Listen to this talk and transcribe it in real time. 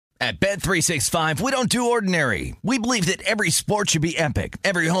At Bet365, we don't do ordinary. We believe that every sport should be epic.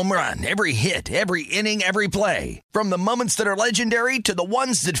 Every home run, every hit, every inning, every play. From the moments that are legendary to the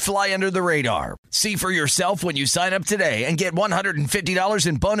ones that fly under the radar. See for yourself when you sign up today and get $150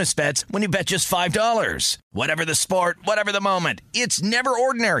 in bonus bets when you bet just $5. Whatever the sport, whatever the moment, it's never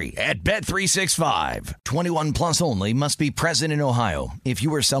ordinary at Bet365. 21 plus only. Must be present in Ohio. If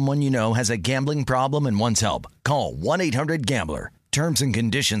you or someone you know has a gambling problem and wants help, call 1-800-GAMBLER. Terms and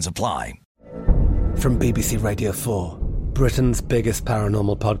conditions apply. From BBC Radio 4, Britain's biggest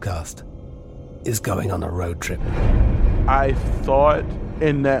paranormal podcast is going on a road trip. I thought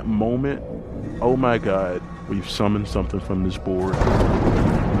in that moment, oh my God, we've summoned something from this board.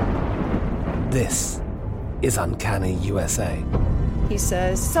 This is Uncanny USA. He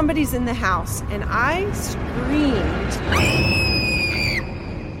says, somebody's in the house, and I screamed.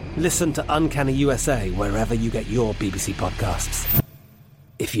 Listen to Uncanny USA wherever you get your BBC podcasts,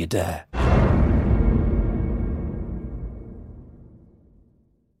 if you dare.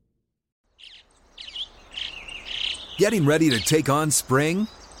 Getting ready to take on spring?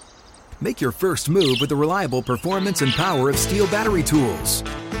 Make your first move with the reliable performance and power of Steel battery tools.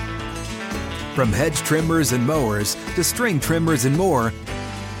 From hedge trimmers and mowers to string trimmers and more,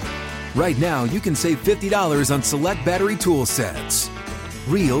 right now you can save $50 on select battery tool sets.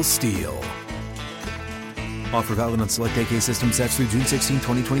 Real Steel. Offer valid on select AK system sets through June 16,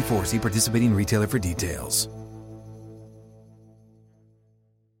 2024. See participating retailer for details.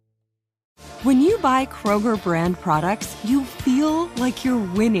 When you buy Kroger brand products, you feel like you're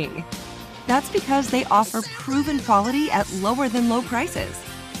winning. That's because they offer proven quality at lower than low prices.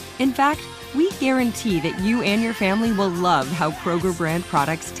 In fact, we guarantee that you and your family will love how Kroger brand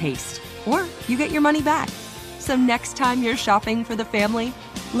products taste, or you get your money back. So next time you're shopping for the family,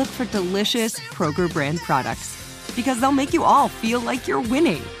 look for delicious Kroger brand products, because they'll make you all feel like you're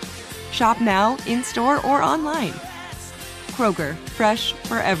winning. Shop now, in-store, or online. Kroger, fresh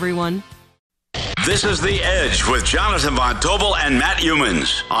for everyone. This is The Edge with Jonathan Von Tobel and Matt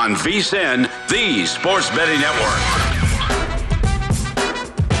Youmans on VSiN, the Sports Betting Network.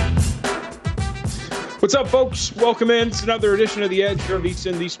 What's up, folks? Welcome in. It's another edition of The Edge here on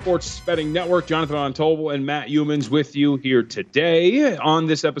VSiN, the Sports Betting Network. Jonathan Von Tobel and Matt Youmans with you here today. On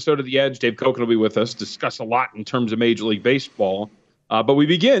this episode of The Edge, Dave Koken will be with us, discuss a lot in terms of Major League Baseball. But we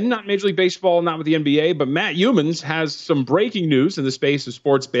begin, not Major League Baseball, not with the NBA, but Matt Youmans has some breaking news in the space of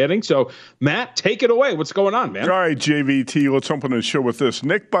sports betting. So, Matt, take it away. What's going on, man? All right, JVT, let's open the show with this.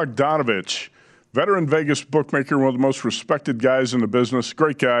 Nick Bogdanovich, veteran Vegas bookmaker, one of the most respected guys in the business,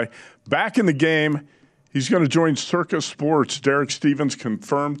 great guy, back in the game. He's going to join Circa Sports. Derek Stevens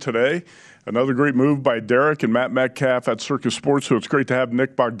confirmed today. Another great move by Derek and Matt Metcalf at Circa Sports. So it's great to have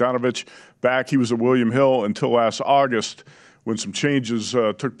Nick Bogdanovich back. He was at William Hill until last August when some changes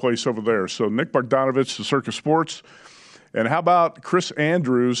took place over there. So Nick Bogdanovich to Circa Sports. And how about Chris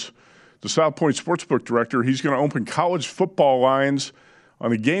Andrews, the South Point Sportsbook director? He's going to open college football lines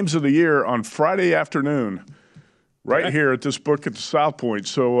on the games of the year on Friday afternoon. Right here at this book at the South Point.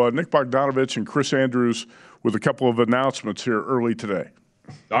 So Nick Bogdanovich and Chris Andrews with a couple of announcements here early today.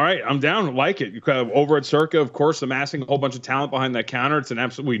 All right, I'm down. Like it. Over at Circa, of course, amassing a whole bunch of talent behind that counter. It's an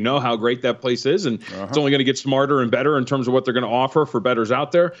absolute, we know how great that place is, and it's only going to get smarter and better in terms of what they're going to offer for bettors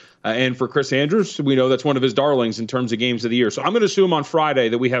out there. And for Chris Andrews, we know that's one of his darlings in terms of games of the year. So I'm going to assume on Friday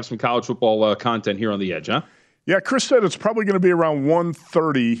that we have some college football content here on The Edge, huh? Yeah, Chris said it's probably going to be around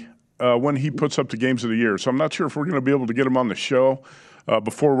 1:30 when he puts up the games of the year. So I'm not sure if we're going to be able to get him on the show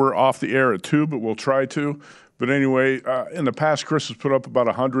before we're off the air at 2, but we'll try to. But anyway, in the past, Chris has put up about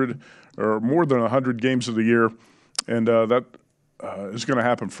 100 or more than 100 games of the year, and that is going to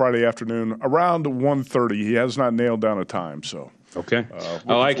happen Friday afternoon around 1:30. He has not nailed down a time, so okay,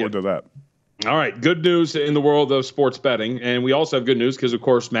 I like forward to that. All right, good news in the world of sports betting. And we also have good news because, of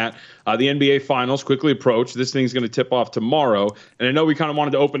course, Matt, the NBA Finals quickly approach. This thing's going to tip off tomorrow. And I know we kind of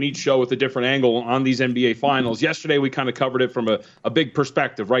wanted to open each show with a different angle on these NBA Finals. Yesterday, we kind of covered it from a big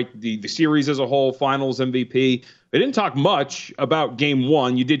perspective, right? The series as a whole, Finals MVP. They didn't talk much about Game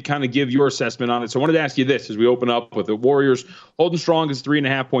 1. You did kind of give your assessment on it. So I wanted to ask you this as we open up with the Warriors holding strong as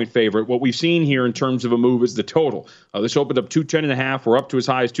 3.5-point favorite. What we've seen here in terms of a move is the total. This opened up 210.5. We're up to as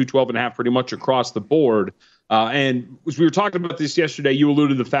high as 212.5 pretty much across the board. And as we were talking about this yesterday, you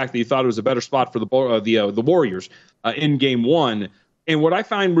alluded to the fact that you thought it was a better spot for the Warriors in Game 1. And what I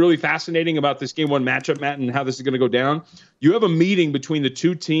find really fascinating about this Game 1 matchup, Matt, and how this is going to go down, you have a meeting between the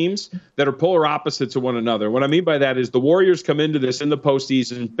two teams that are polar opposites of one another. What I mean by that is the Warriors come into this in the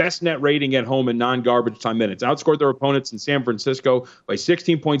postseason, best net rating at home in non-garbage time minutes, outscored their opponents in San Francisco by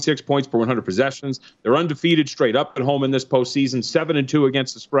 16.6 points per 100 possessions. They're undefeated straight up at home in this postseason, 7-2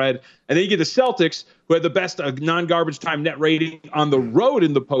 against the spread. And then you get the Celtics, who had the best non-garbage time net rating on the road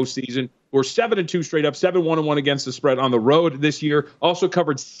in the postseason. We're 7-2 straight up, 7-1-1 against the spread on the road this year. Also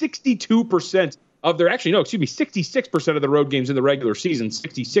covered 62% of their, 66% of the road games in the regular season,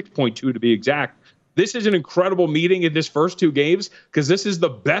 66.2 to be exact. This is an incredible meeting in this first two games because this is the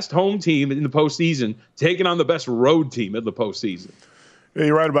best home team in the postseason taking on the best road team in the postseason. Yeah,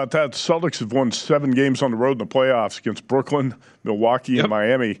 you're right about that. The Celtics have won 7 games on the road in the playoffs against Brooklyn, Milwaukee, and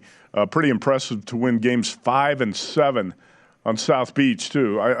Miami. Pretty impressive to win games 5 and 7 on South Beach,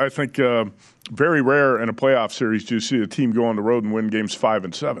 too. I think very rare in a playoff series do you see a team go on the road and win games 5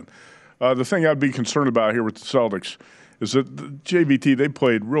 and 7. The thing I'd be concerned about here with the Celtics is that the JVT, they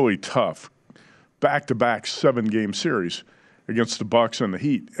played really tough, back-to-back 7-game series against the Bucks and the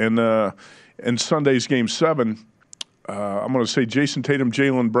Heat. And in Sunday's Game 7, I'm going to say Jason Tatum,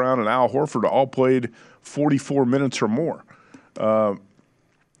 Jaylen Brown, and Al Horford all played 44 minutes or more. And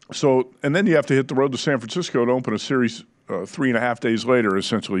then you have to hit the road to San Francisco to open a series 3.5 days later,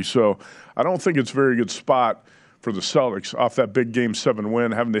 essentially. So I don't think it's a very good spot for the Celtics off that big Game 7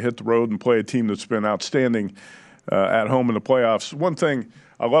 win, having to hit the road and play a team that's been outstanding at home in the playoffs. One thing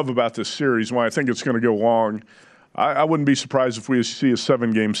I love about this series, why I think it's going to go long, I wouldn't be surprised if we see a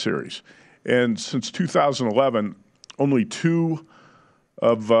 7-game series. And since 2011, only 2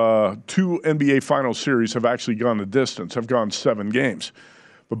 NBA Finals series have actually gone the distance, have gone 7 games.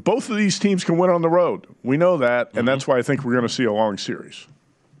 But both of these teams can win on the road. We know that, and that's why I think we're going to see a long series.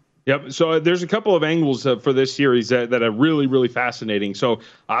 Yep. So there's a couple of angles for this series that are really, really fascinating. So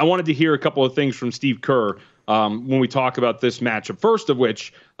I wanted to hear a couple of things from Steve Kerr when we talk about this matchup. First of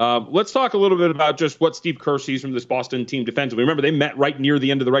which, let's talk a little bit about just what Steve Kerr sees from this Boston team defensively. Remember, they met right near the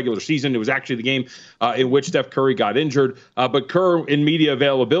end of the regular season. It was actually the game in which Steph Curry got injured. But Kerr, in media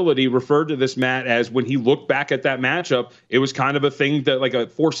availability, referred to this, Matt, as when he looked back at that matchup, it was kind of a thing that, like, a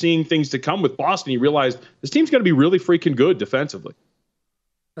foreseeing things to come with Boston. He realized this team's going to be really freaking good defensively.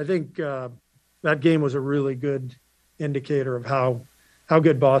 I think that game was a really good indicator of how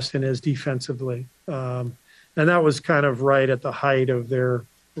good Boston is defensively. And that was kind of right at the height of their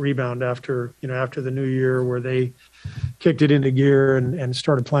rebound after the new year, where they kicked it into gear and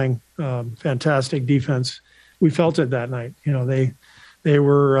started playing fantastic defense. We felt it that night. They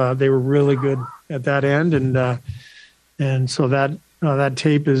were really good at that end, and so that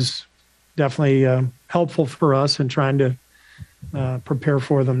tape is definitely helpful for us in trying to prepare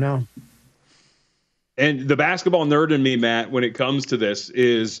for them now. And the basketball nerd in me, Matt, when it comes to this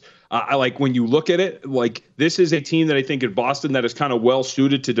is I like when you look at it, like this is a team that I think in Boston that is kind of well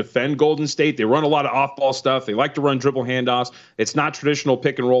suited to defend Golden State. They run a lot of off-ball stuff. They like to run dribble handoffs. It's not traditional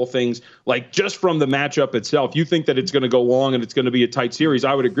pick and roll things. Like just from the matchup itself, you think that it's going to go long and it's going to be a tight series.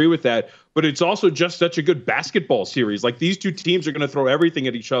 I would agree with that. But it's also just such a good basketball series. Like these two teams are going to throw everything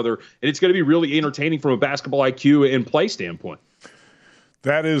at each other, and it's going to be really entertaining from a basketball IQ and play standpoint.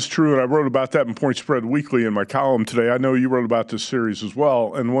 That is true, and I wrote about that in Point Spread Weekly in my column today. I know you wrote about this series as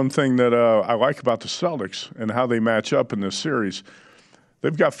well, and one thing that I like about the Celtics and how they match up in this series,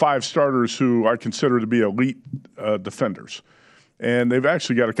 they've got 5 starters who I consider to be elite defenders, and they've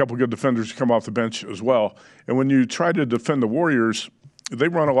actually got a couple good defenders to come off the bench as well. And when you try to defend the Warriors, they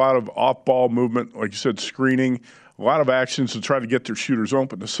run a lot of off-ball movement, like you said, screening, a lot of actions to try to get their shooters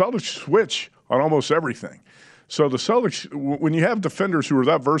open. The Celtics switch on almost everything. So the Celtics, when you have defenders who are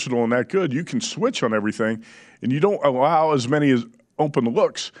that versatile and that good, you can switch on everything, and you don't allow as many as open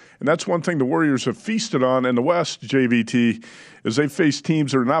looks. And that's one thing the Warriors have feasted on in the West, JVT, is they face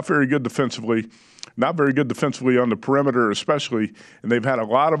teams that are not very good defensively on the perimeter especially, and they've had a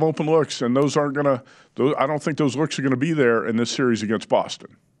lot of open looks, and those aren't going to – I don't think those looks are going to be there in this series against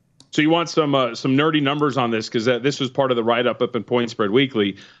Boston. So you want some nerdy numbers on this because this was part of the write-up up in Point Spread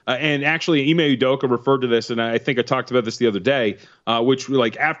Weekly. And actually, Ime Udoka referred to this, and I think I talked about this the other day, which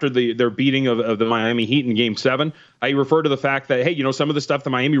like after their beating of the Miami Heat in Game 7, I referred to the fact that, hey, some of the stuff that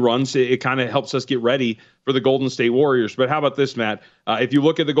Miami runs, it kind of helps us get ready for the Golden State Warriors. But how about this, Matt? If you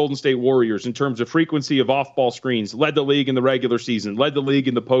look at the Golden State Warriors in terms of frequency of off-ball screens, led the league in the regular season, led the league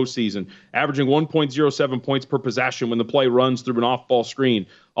in the postseason, averaging 1.07 points per possession when the play runs through an off-ball screen.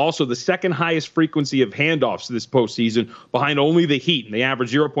 Also, the second highest frequency of handoffs this postseason, behind only the Heat, and they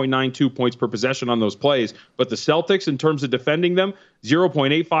average 0.92 points per possession on those plays. But the Celtics, in terms of defending them,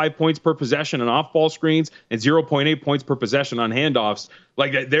 0.85 points per possession on off-ball screens and 0.8 points per possession on handoffs.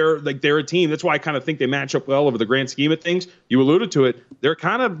 They're a team. That's why I kind of think they match up well over the grand scheme of things. You alluded to it. They're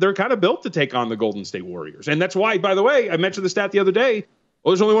kind of built to take on the Golden State Warriors. And that's why, by the way, I mentioned the stat the other day.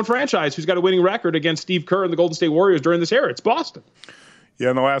 Well, there's only one franchise who's got a winning record against Steve Kerr and the Golden State Warriors during this era. It's Boston. Yeah,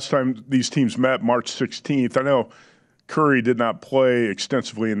 and the last time these teams met, March 16th, I know Curry did not play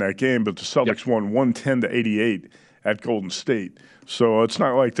extensively in that game, but the Celtics won 110-88 at Golden State. So it's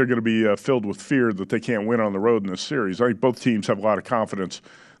not like they're going to be filled with fear that they can't win on the road in this series. I think both teams have a lot of confidence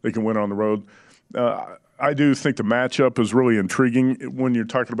they can win on the road. I do think the matchup is really intriguing when you're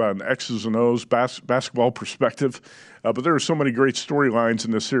talking about an X's and O's basketball perspective. But there are so many great storylines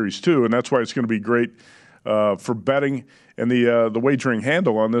in this series, too, and that's why it's going to be great for betting and the wagering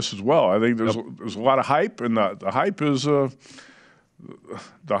handle on this as well. I think there's a lot of hype, and the hype is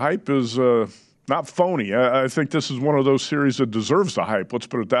not phony. I think this is one of those series that deserves the hype. Let's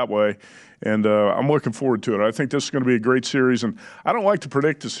put it that way. And I'm looking forward to it. I think this is going to be a great series. And I don't like to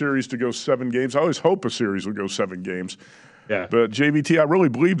predict a series to go 7 games. I always hope a series will go 7 games. Yeah. But JVT, I really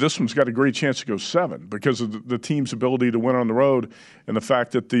believe this one's got a great chance to go 7 because of the team's ability to win on the road and the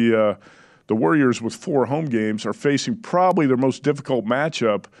fact that the Warriors with 4 home games are facing probably their most difficult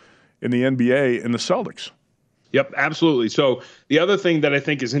matchup in the NBA in the Celtics. Yep, absolutely. So the other thing that I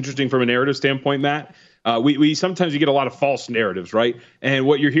think is interesting from a narrative standpoint, Matt, we sometimes you get a lot of false narratives, right? And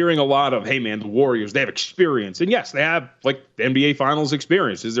what you're hearing a lot of, hey, man, the Warriors, they have experience. And yes, they have like the NBA Finals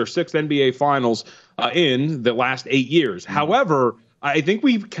experience. This is their 6th NBA Finals in the last 8 years. Mm-hmm. However, I think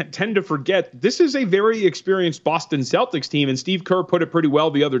we tend to forget this is a very experienced Boston Celtics team, and Steve Kerr put it pretty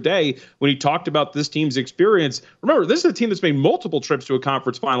well the other day when he talked about this team's experience. Remember, this is a team that's made multiple trips to a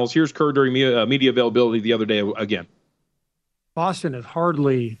conference finals. Here's Kerr during media availability the other day again. Boston is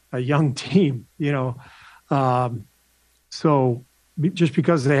hardly a young team, so just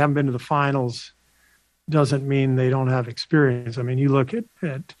because they haven't been to the finals doesn't mean they don't have experience. I mean, you look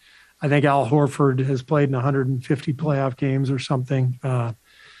at I think Al Horford has played in 150 playoff games or something.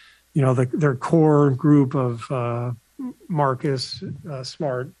 Their core group of Marcus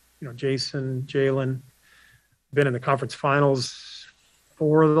Smart, Jason, Jalen, been in the conference finals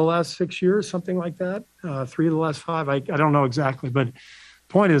 4 of the last 6 years, something like that. 3 of the last 5. I don't know exactly, but the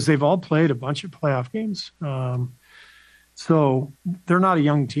point is they've all played a bunch of playoff games. So they're not a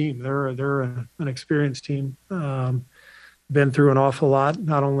young team. They're an experienced team. Been through an awful lot,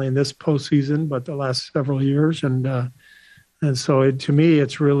 not only in this postseason, but the last several years. And so to me,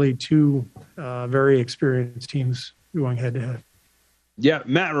 it's really 2 very experienced teams going head to head. Yeah,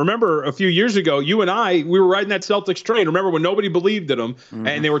 Matt, remember a few years ago, you and I, we were riding that Celtics train. Remember when nobody believed in them,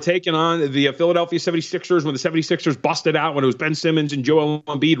 and they were taking on the Philadelphia 76ers when the 76ers busted out when it was Ben Simmons and Joel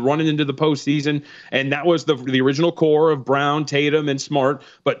Embiid running into the postseason. And that was the original core of Brown, Tatum, and Smart.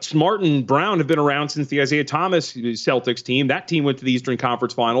 But Smart and Brown have been around since the Isaiah Thomas Celtics team. That team went to the Eastern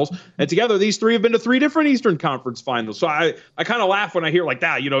Conference Finals. And together, these 3 have been to 3 different Eastern Conference Finals. So I kind of laugh when I hear like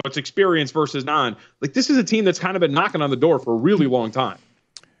that, it's experience versus non. Like, this is a team that's kind of been knocking on the door for a really long time.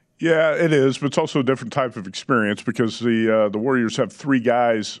 Yeah, it is, but it's also a different type of experience because the Warriors have 3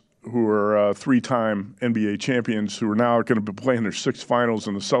 guys who are 3-time NBA champions who are now going to be playing their 6th finals,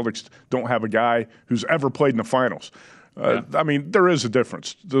 and the Celtics don't have a guy who's ever played in the finals. I mean, there is a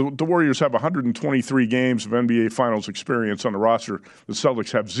difference. The Warriors have 123 games of NBA finals experience on the roster. The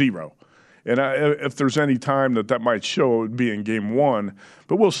Celtics have 0. And if there's any time that might show, it would be in Game 1.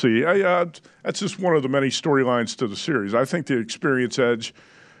 But we'll see. That's just one of the many storylines to the series. I think the experience edge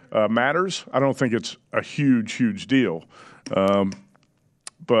matters. I don't think it's a huge deal.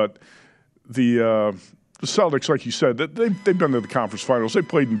 But the Celtics, like you said, they've been to the conference finals. They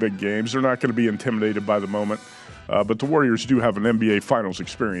played in big games. They're not going to be intimidated by the moment. But the Warriors do have an NBA Finals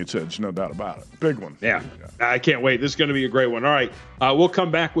experience edge, no doubt about it. Big one. Yeah, I can't wait. This is going to be a great one. All right, we'll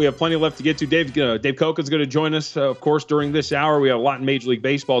come back. We have plenty left to get to. Dave Koken's going to join us, of course, during this hour. We have a lot in Major League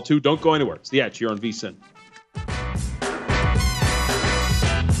Baseball, too. Don't go anywhere. It's The Edge here on VSiN.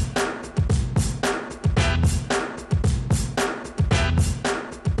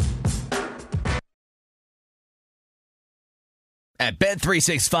 At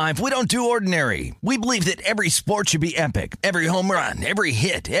Bet365, we don't do ordinary. We believe that every sport should be epic. Every home run, every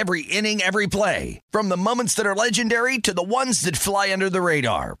hit, every inning, every play. From the moments that are legendary to the ones that fly under the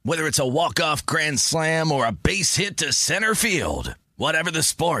radar. Whether it's a walk-off grand slam or a base hit to center field. Whatever the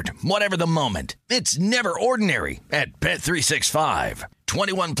sport, whatever the moment. It's never ordinary at Bet365.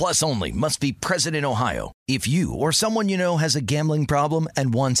 21 plus only. Must be present in Ohio. If you or someone you know has a gambling problem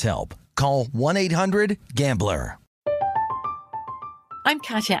and wants help, call 1-800-GAMBLER. I'm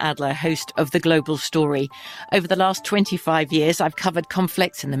Katya Adler, host of The Global Story. Over the last 25 years, I've covered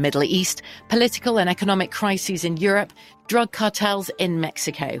conflicts in the Middle East, political and economic crises in Europe, drug cartels in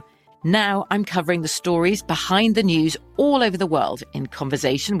Mexico. Now I'm covering the stories behind the news all over the world in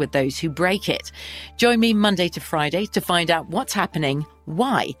conversation with those who break it. Join me Monday to Friday to find out what's happening,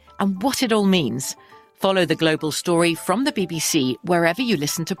 why, and what it all means. Follow The Global Story from the BBC wherever you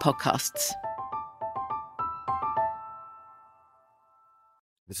listen to podcasts.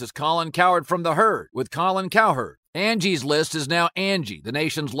 This is Colin Cowherd from The Herd with Colin Cowherd. Angie's List is now Angie, the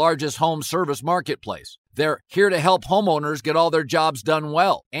nation's largest home service marketplace. They're here to help homeowners get all their jobs done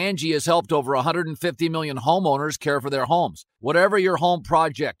well. Angie has helped over 150 million homeowners care for their homes. Whatever your home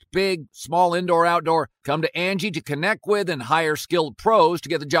project, big, small, indoor, outdoor, come to Angie to connect with and hire skilled pros to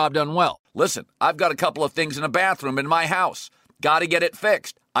get the job done well. Listen, I've got a couple of things in a bathroom in my house. Got to get it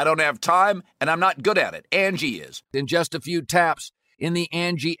fixed. I don't have time, and I'm not good at it. Angie is. In just a few taps, in the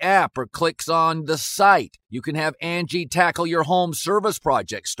Angie app or clicks on the site, you can have Angie tackle your home service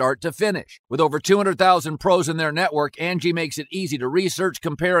project start to finish. With over 200,000 pros in their network, Angie makes it easy to research,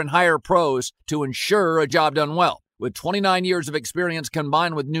 compare, and hire pros to ensure a job done well. With 29 years of experience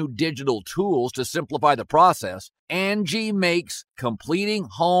combined with new digital tools to simplify the process, Angie makes completing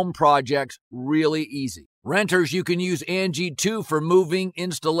home projects really easy. Renters, you can use Angie too for moving,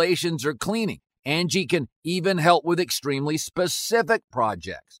 installations, or cleaning. Angie can even help with extremely specific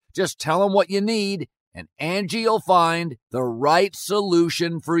projects. Just tell them what you need, and Angie will find the right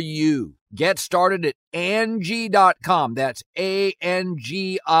solution for you. Get started at Angie.com. That's ANGI.com,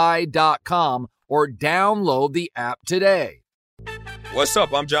 or download the app today. What's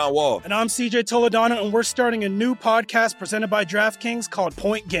up? I'm John Wall. And I'm CJ Toledano, and we're starting a new podcast presented by DraftKings called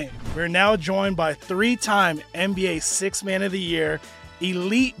Point Game. We're now joined by three-time NBA Sixth Man of the Year,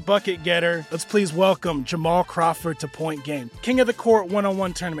 elite bucket getter. Let's please welcome Jamal Crawford to Point Game. King of the Court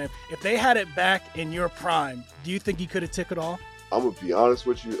one-on-one tournament. If they had it back in your prime, do you think you could have took it all? I'm going to be honest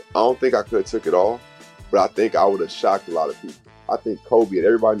with you. I don't think I could have took it all, but I think I would have shocked a lot of people. I think Kobe and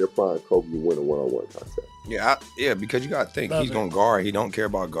everybody in their prime, Kobe would win a one-on-one contest. Yeah, because you got to think, he's going to guard. He don't care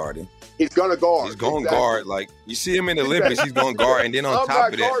about guarding. He's going to guard. He's going to guard. Like, you see him in the Olympics, he's going to guard. And then on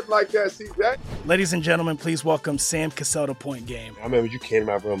top of that. I'm not guarding like that, CJ. Ladies and gentlemen, please welcome Sam Cassell to Point Game. I remember you came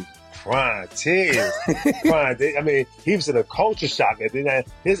out from prime 10. I mean, he was in a culture shock. And then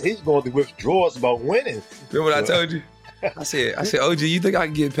he's going through withdrawals about winning. Remember what I told you? I said, OG, you think I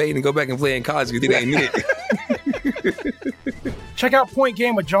can get paid and go back and play in college because it ain't it? Check out Point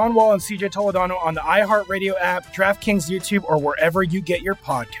Game with John Wall and CJ Toledano on the iHeartRadio app, DraftKings YouTube, or wherever you get your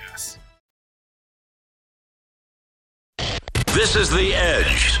podcasts. This is The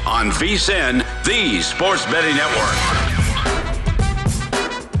Edge on VSiN, the Sports Betting Network.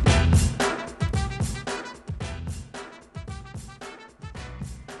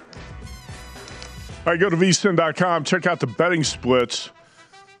 All right, go to vsin.com. Check out the betting splits.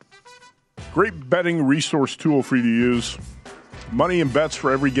 Great betting resource tool for you to use. Money and bets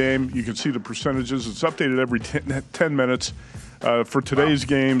for every game. You can see the percentages. It's updated every 10 minutes for today's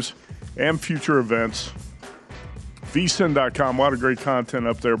games and future events. vsin.com. A lot of great content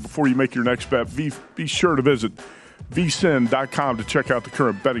up there. Before you make your next bet, be sure to visit vsin.com to check out the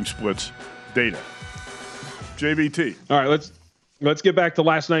current betting splits data. JVT. All right, let's get back to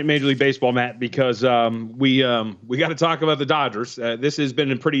last night in Major League Baseball, Matt, because we got to talk about the Dodgers. This has been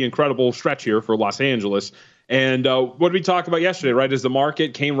a pretty incredible stretch here for Los Angeles. And what did we talk about yesterday, right, as the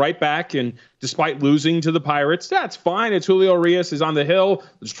market came right back, and despite losing to the Pirates, that's fine. It's Julio Urias is on the hill.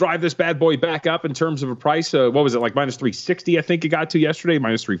 Let's drive this bad boy back up in terms of a price. What was it, like minus 360, I think it got to yesterday,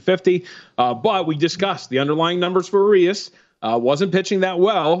 minus 350. But we discussed the underlying numbers for Urias. Wasn't pitching that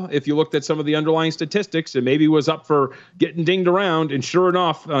well if you looked at some of the underlying statistics, and maybe was up for getting dinged around. And sure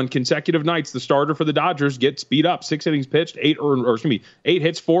enough, on consecutive nights, the starter for the Dodgers gets beat up. 6 innings pitched, 8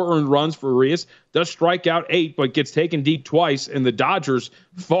 hits, 4 earned runs for Urias. Does strike out 8, but gets taken deep twice. And the Dodgers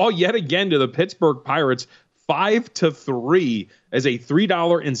fall yet again to the Pittsburgh Pirates 5-3 as a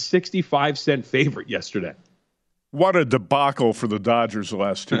 $3.65 favorite yesterday. What a debacle for the Dodgers the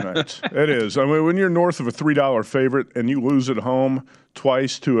last 2 nights. It is. I mean, when you're north of a $3 favorite and you lose at home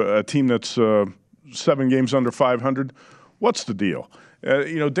twice to a team that's 7 games under 500, what's the deal?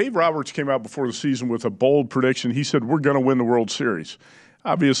 Dave Roberts came out before the season with a bold prediction. He said, we're going to win the World Series.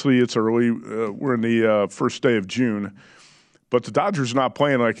 Obviously, it's early. We're in the first day of June. But the Dodgers are not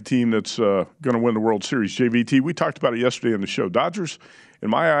playing like a team that's going to win the World Series. JVT, we talked about it yesterday on the show. Dodgers, in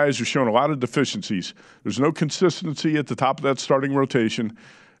my eyes, are showing a lot of deficiencies. There's no consistency at the top of that starting rotation.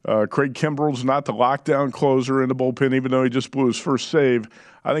 Craig Kimbrell's not the lockdown closer in the bullpen, even though he just blew his first save.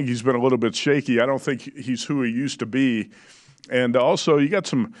 I think he's been a little bit shaky. I don't think he's who he used to be. And also, you got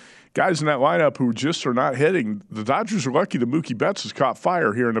some guys in that lineup who just are not hitting. The Dodgers are lucky that Mookie Betts has caught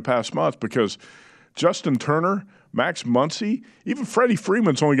fire here in the past month because Justin Turner, Max Muncy, even Freddie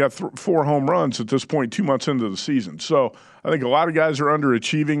Freeman's only got 4 home runs at this point 2 months into the season. So I think a lot of guys are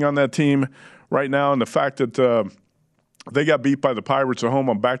underachieving on that team right now, and the fact that they got beat by the Pirates at home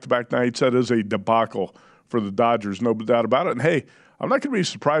on back-to-back nights, that is a debacle for the Dodgers, no doubt about it. And, hey, I'm not going to be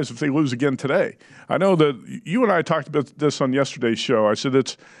surprised if they lose again today. I know that you and I talked about this on yesterday's show. I said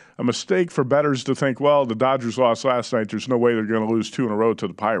it's a mistake for bettors to think, well, the Dodgers lost last night. There's no way they're going to lose 2 in a row to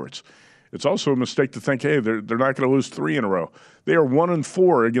the Pirates. It's also a mistake to think, hey, they're not going to lose 3 in a row. They are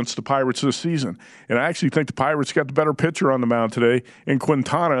 1-4 against the Pirates this season. And I actually think the Pirates got the better pitcher on the mound today in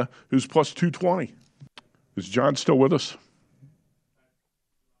Quintana, who's plus 220. Is John still with us?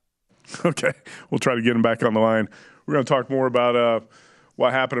 Okay, we'll try to get him back on the line. We're going to talk more about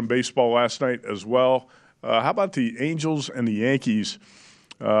what happened in baseball last night as well. How about the Angels and the Yankees?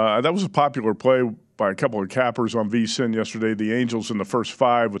 That was a popular play by a couple of cappers on VSiN yesterday. The Angels in the first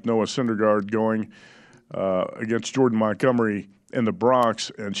 5 with Noah Syndergaard going against Jordan Montgomery in the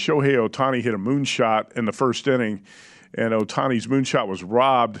Bronx. And Shohei Ohtani hit a moonshot in the first inning. And Ohtani's moonshot was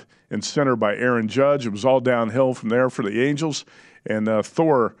robbed in center by Aaron Judge. It was all downhill from there for the Angels. And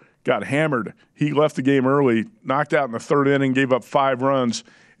Thor got hammered. He left the game early, knocked out in the 3rd inning, gave up 5 runs.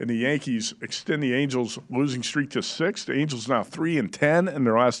 And the Yankees extend the Angels' losing streak to 6. The Angels now 3-10 in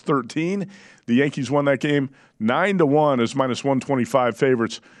their last 13. The Yankees won that game 9-1 as -125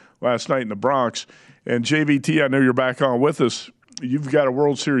 favorites last night in the Bronx. And JVT, I know you're back on with us. You've got a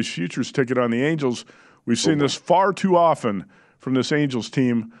World Series futures ticket on the Angels. We've seen this far too often from this Angels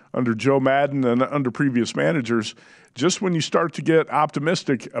team under Joe Madden and under previous managers. Just when you start to get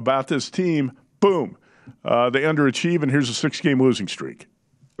optimistic about this team, boom, they underachieve, and here's a 6-game losing streak.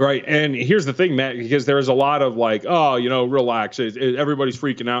 Right. And here's the thing, Matt, because there is a lot of like, oh, relax. Everybody's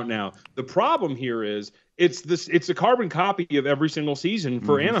freaking out now. The problem here is it's a carbon copy of every single season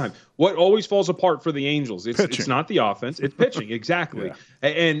for Anaheim. What always falls apart for the Angels? It's not the offense. It's pitching. Exactly. Yeah.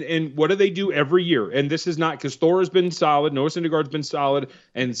 And what do they do every year? And this is not because Thor has been solid. Noah Syndergaard's been solid.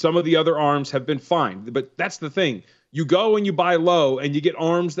 And some of the other arms have been fine. But that's the thing. You go and you buy low and you get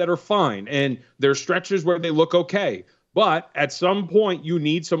arms that are fine. And there's stretches where they look okay. But at some point, you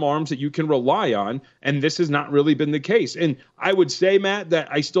need some arms that you can rely on, and this has not really been the case. And I would say, Matt, that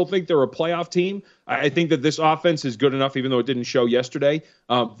I still think they're a playoff team. I think that this offense is good enough, even though it didn't show yesterday,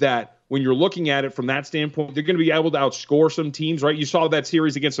 that when you're looking at it from that standpoint, they're going to be able to outscore some teams, right? You saw that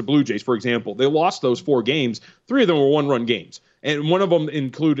series against the Blue Jays, for example. They lost those 4 games. 3 of them were 1-run games. And one of them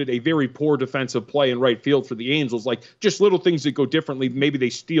included a very poor defensive play in right field for the Angels, like just little things that go differently. Maybe they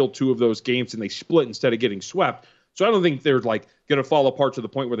steal 2 of those games and they split instead of getting swept. So I don't think they're like going to fall apart to the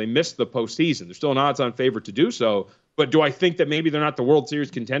point where they miss the postseason. They're still an odds-on favorite to do so. But do I think that maybe they're not the World Series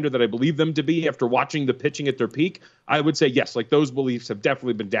contender that I believe them to be after watching the pitching at their peak? I would say yes. Like those beliefs have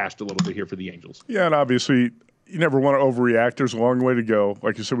definitely been dashed a little bit here for the Angels. Yeah, and obviously you never want to overreact. There's a long way to go.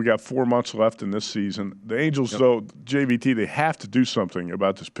 Like you said, we got 4 months left in this season. The Angels, though, JVT, they have to do something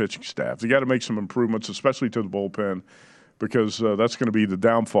about this pitching staff. They got to make some improvements, especially to the bullpen, because that's going to be the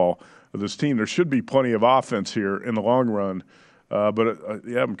downfall of this team. There should be plenty of offense here in the long run, but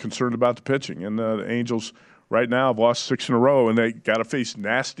I'm concerned about the pitching. And the Angels right now have lost 6 in a row, and they got to face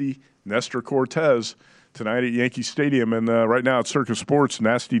nasty Nestor Cortez tonight at Yankee Stadium. And right now at Circus Sports,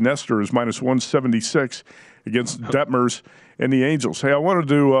 nasty Nestor is -176 against Detmers and the Angels. Hey, I wanted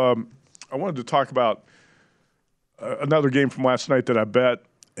to talk about another game from last night that I bet.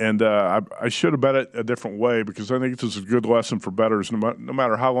 And I should have bet it a different way because I think this is a good lesson for bettors. No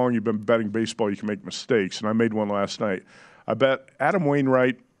matter how long you've been betting baseball, you can make mistakes. And I made one last night. I bet Adam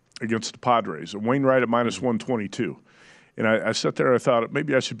Wainwright against the Padres. And Wainwright at -122. And I sat there and I thought,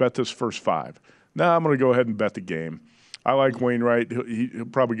 maybe I should bet this first 5. Now I'm going to go ahead and bet the game. I like Wainwright. He'll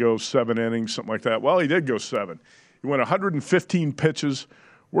probably go 7 innings, something like that. Well, he did go 7. He went 115 pitches,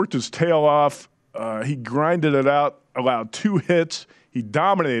 worked his tail off. He grinded it out, allowed 2 hits. He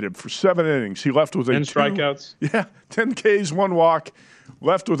dominated for 7 innings. He left with 10 strikeouts. Yeah, 10 Ks, 1 walk,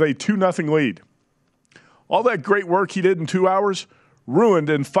 left with a 2-0 lead. All that great work he did in 2 hours, ruined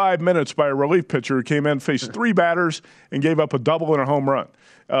in 5 minutes by a relief pitcher who came in, faced 3 batters, and gave up a double and a home run.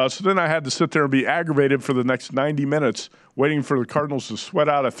 So then I had to sit there and be aggravated for the next 90 minutes, waiting for the Cardinals to sweat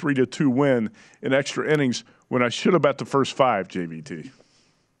out a 3-2 win in extra innings when I should have bet the first 5, JVT.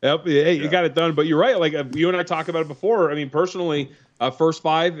 Yep. Hey, you got it done. But you're right. Like you and I talked about it before. I mean, personally, first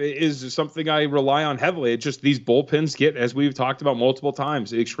five is something I rely on heavily. It's just these bullpens get, as we've talked about multiple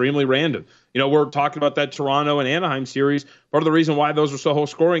times, extremely random. We're talking about that Toronto and Anaheim series. Part of the reason why those were so low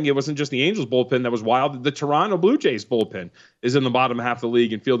scoring, it wasn't just the Angels bullpen that was wild. The Toronto Blue Jays bullpen is in the bottom half of the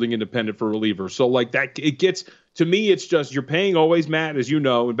league and fielding independent for relievers. So like that, it gets, to me, it's just, you're paying always, Matt, as you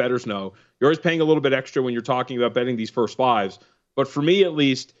know, and bettors know, you're always paying a little bit extra when you're talking about betting these first fives. But for me, at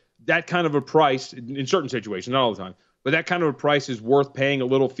least, that kind of a price in certain situations, not all the time, but that kind of a price is worth paying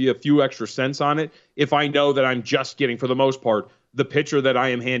a few extra cents on it if I know that I'm just getting, for the most part, the pitcher that I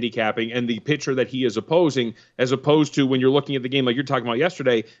am handicapping and the pitcher that he is opposing, as opposed to when you're looking at the game like you're talking about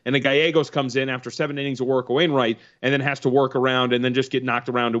yesterday, and the Gallegos comes in after 7 innings of work, Wainwright, and then has to work around and then just get knocked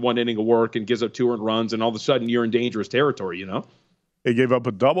around to 1 inning of work and gives up 2 earned runs, and all of a sudden you're in dangerous territory, They gave up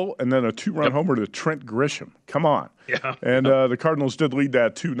a double and then a 2-run homer to Trent Grisham. Come on. Yeah. And the Cardinals did lead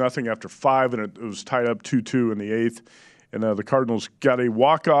that 2-0 after 5, and it was tied up 2-2 in the 8th. And the Cardinals got a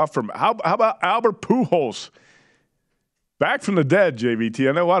walk-off from, how about Albert Pujols? Back from the dead, JVT.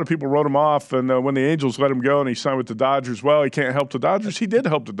 I know a lot of people wrote him off, and when the Angels let him go and he signed with the Dodgers, well, he can't help the Dodgers. He did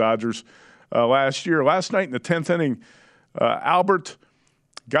help the Dodgers last year. Last night in the 10th inning, Albert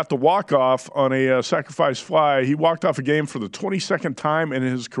got the walk-off on a sacrifice fly. He walked off a game for the 22nd time in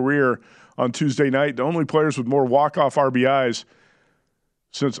his career on Tuesday night. The only players with more walk-off RBIs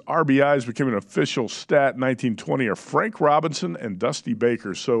since RBIs became an official stat in 1920 are Frank Robinson and Dusty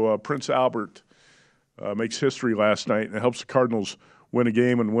Baker. So Prince Albert makes history last night, and it helps the Cardinals win a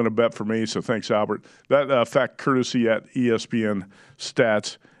game and win a bet for me. So thanks, Albert. That fact courtesy at ESPN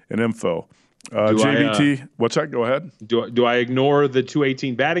Stats and Info. JVT, what's that? Go ahead. Do I ignore the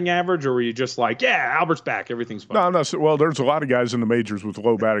 218 batting average, or were you just like, yeah, Albert's back, everything's fine? No, I'm not. Well, there's a lot of guys in the majors with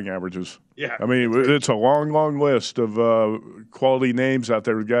low batting averages. Yeah. I mean, it's a long, long list of quality names out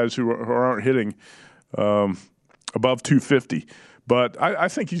there, guys who aren't hitting above 250. But I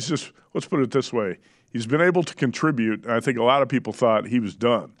think he's just, let's put it this way, he's been able to contribute. I think a lot of people thought he was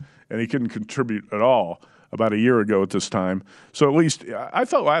done, and he couldn't contribute at all about a year ago at this time. So at least I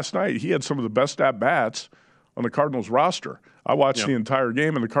thought last night he had some of the best at-bats on the Cardinals roster. I watched the entire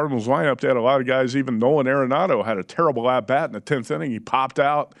game in the Cardinals lineup. They had a lot of guys. Even Nolan Arenado had a terrible at-bat in the 10th inning. He popped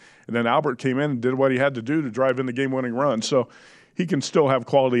out, and then Albert came in and did what he had to do to drive in the game-winning run. So he can still have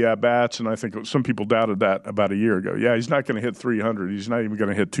quality at-bats, and I think some people doubted that about a year ago. Yeah, he's not going to hit 300. He's not even going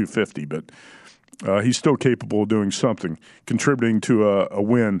to hit 250, but he's still capable of doing something, contributing to a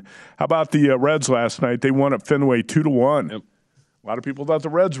win. How about the Reds last night? They won at Fenway 2-1. Yep. A lot of people thought the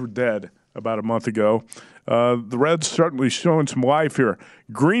Reds were dead about a month ago. The Reds certainly showing some life here.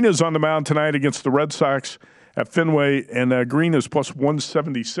 Green is on the mound tonight against the Red Sox at Fenway, and Green is plus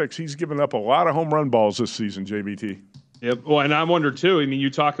 176. He's given up a lot of home run balls this season, JVT. Yep. Well, and I wonder, too, I mean,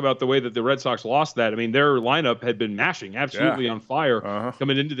 you talk about the way that the Red Sox lost that. I mean, their lineup had been mashing, absolutely on fire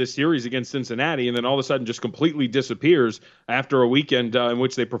coming into this series against Cincinnati, and then all of a sudden just completely disappears after a weekend in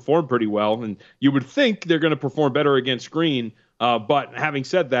which they performed pretty well. And you would think they're going to perform better against Green, but having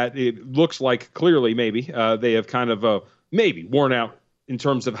said that, it looks like clearly maybe they have kind of maybe worn out in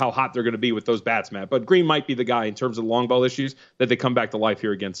terms of how hot they're going to be with those bats, Matt. But Green might be the guy in terms of long ball issues that they come back to life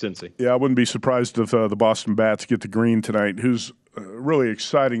here against Cincy. Yeah, I wouldn't be surprised if the Boston Bats get to Green tonight, who's a really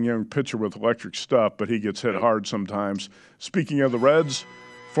exciting young pitcher with electric stuff, but he gets hit hard sometimes. Speaking of the Reds,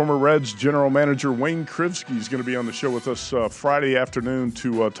 former Reds general manager Wayne Krivsky is going to be on the show with us Friday afternoon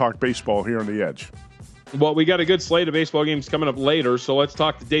to talk baseball here on The Edge. Well, we got a good slate of baseball games coming up later, so let's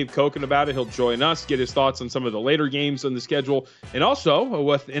talk to Dave Koken about it. He'll join us, get his thoughts on some of the later games on the schedule, and also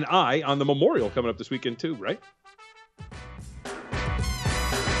with an eye on the Memorial coming up this weekend too, right?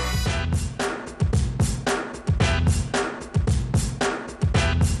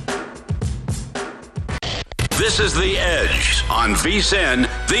 This is The Edge on VSiN,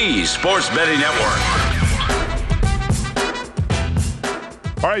 the Sports Betting Network.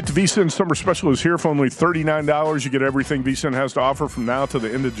 All right, the VSiN Summer Special is here for only $39. You get everything VSiN has to offer from now to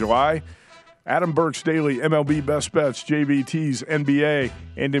the end of July. Adam Burke's Daily MLB Best Bets, JVT's NBA,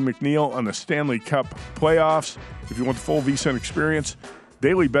 Andy McNeil on the Stanley Cup playoffs. If you want the full VSiN experience,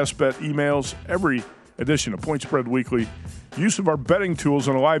 daily best bet emails, every edition of Point Spread Weekly, use of our betting tools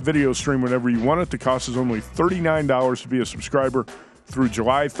on a live video stream whenever you want it. The cost is only $39 to be a subscriber through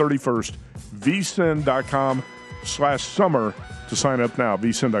July 31st. VSiN.com/summer to sign up now.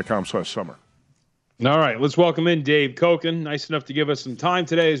 VSiN.com/summer. All right, let's welcome in Dave Koken. Nice enough to give us some time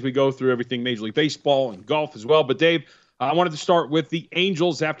today as we go through everything Major League Baseball and golf as well. But Dave, I wanted to start with the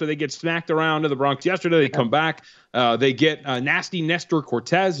Angels after they get smacked around to the Bronx yesterday. They come back. They get nasty Nestor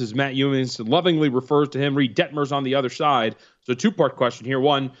Cortez, as Matt Youmans lovingly refers to him. Reed Detmers on the other side. So two-part question here.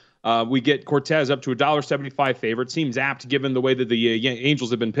 One, We get Cortez up to $1.75 favorite. Seems apt given the way that the Angels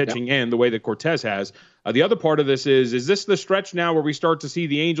have been pitching and the way that Cortez has. The other part of this is this the stretch now where we start to see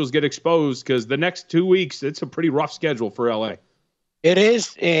the Angels get exposed? Because the next 2 weeks, it's a pretty rough schedule for L.A. It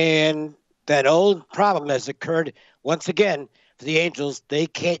is, and that old problem has occurred once again for the Angels. They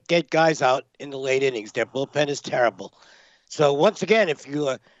can't get guys out in the late innings. Their bullpen is terrible. So once again,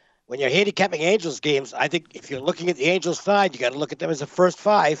 when you're handicapping Angels games, I think if you're looking at the Angels side, you got to look at them as a first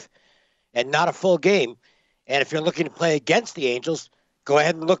 5 and not a full game. And if you're looking to play against the Angels, go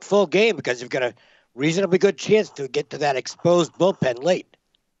ahead and look full game because you've got a reasonably good chance to get to that exposed bullpen late.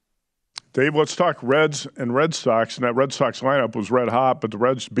 Dave, let's talk Reds and Red Sox. And that Red Sox lineup was red hot, but the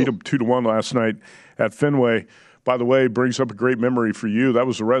Reds beat them 2-1 last night at Fenway. By the way, brings up a great memory for you. That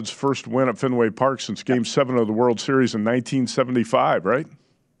was the Reds' first win at Fenway Park since Game 7 of the World Series in 1975, right?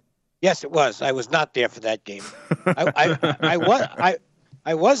 Yes, it was. I was not there for that game.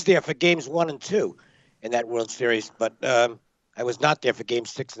 I was there for Games 1 and 2 in that World Series, but I was not there for Games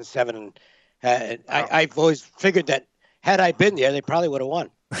 6 and 7. And I've always figured that had I been there, they probably would have won.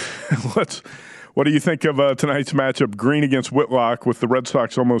 What do you think of tonight's matchup, Green against Whitlock, with the Red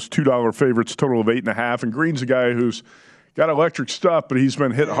Sox almost $2 favorites, total of 8.5? And Green's a guy who's got electric stuff, but he's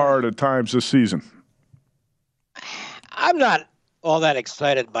been hit hard at times this season. I'm not all that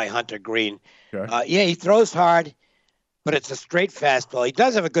excited by Hunter Green. Okay. He throws hard, but it's a straight fastball. He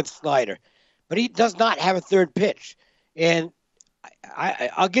does have a good slider, but he does not have a third pitch. And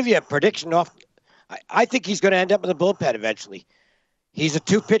I'll give you a prediction I think he's going to end up in the bullpen eventually. He's a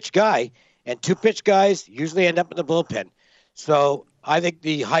two-pitch guy, and two-pitch guys usually end up in the bullpen. So I think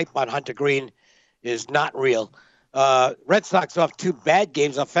the hype on Hunter Green is not real. Red Sox off 2 bad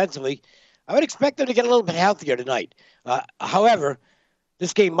games offensively. I would expect them to get a little bit healthier tonight. However,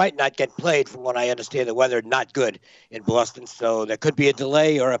 this game might not get played from what I understand. The weather not good in Boston, so there could be a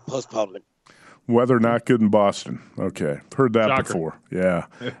delay or a postponement. Weather not good in Boston. Okay. Heard that Shocker. before.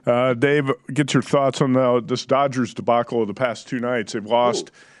 Yeah. Dave, get your thoughts on this Dodgers debacle of the past 2 nights. They've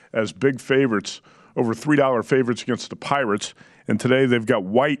lost as big favorites, over $3 favorites against the Pirates. And today they've got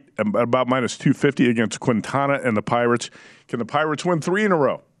White at about minus 250 against Quintana and the Pirates. Can the Pirates win 3 in a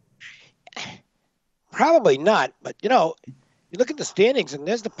row? Probably not. But, you look at the standings, and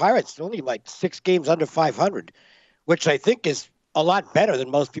there's the Pirates, only like 6 games under 500, which I think is a lot better than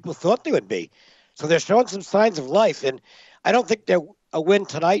most people thought they would be. So they're showing some signs of life, and I don't think they're a win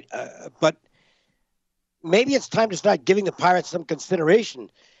tonight, but maybe it's time to start giving the Pirates some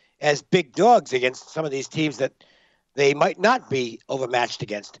consideration as big dogs against some of these teams that they might not be overmatched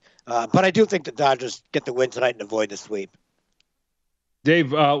against. But I do think the Dodgers get the win tonight and avoid the sweep.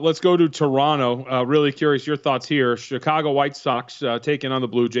 Dave, let's go to Toronto. Really curious your thoughts here. Chicago White Sox taking on the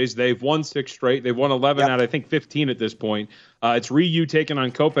Blue Jays. They've won 6 straight. They've won 11 out of, I think, 15 at this point. It's Ryu taking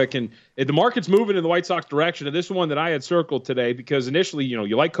on Kopech. And the market's moving in the White Sox direction. And this is one that I had circled today because initially,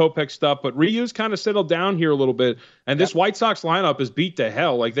 you like Kopech stuff, but Ryu's kind of settled down here a little bit. And this White Sox lineup is beat to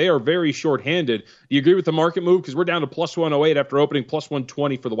hell. Like, they are very shorthanded. Do you agree with the market move? Because we're down to plus 108 after opening plus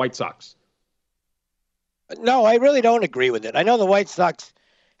 120 for the White Sox. No, I really don't agree with it. I know the White Sox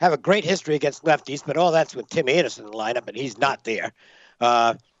have a great history against lefties, but all that's with Tim Anderson in the lineup, and he's not there.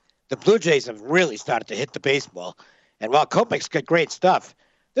 The Blue Jays have really started to hit the baseball. And while Kopech's got great stuff,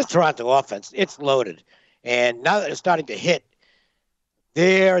 this Toronto offense, it's loaded. And now that they're starting to hit,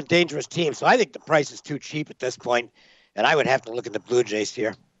 they're a dangerous team. So I think the price is too cheap at this point, and I would have to look at the Blue Jays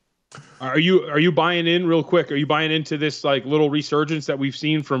here. Are you buying in real quick? Are you buying into this little resurgence that we've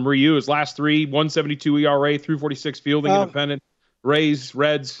seen from Ryu? His last 3, 172 ERA, 346 fielding, independent, Rays,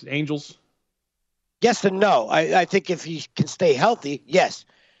 Reds, Angels? Yes and no. I think if he can stay healthy, yes.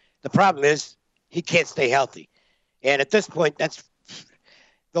 The problem is he can't stay healthy. And at this point, that's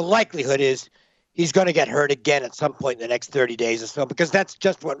the likelihood is he's going to get hurt again at some point in the next 30 days or so, because that's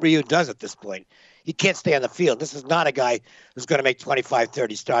just what Ryu does at this point. He can't stay on the field. This is not a guy who's going to make 25,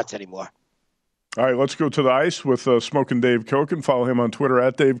 30 starts anymore. All right, let's go to the ice with Smoking Dave Koken. Follow him on Twitter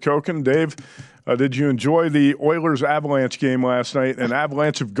at Dave Koken. Dave, did you enjoy the Oilers-Avalanche game last night? An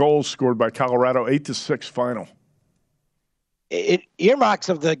avalanche of goals scored by Colorado, 8-6 final. It earmarks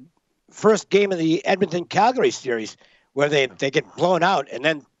of the first game of the Edmonton-Calgary series where they get blown out and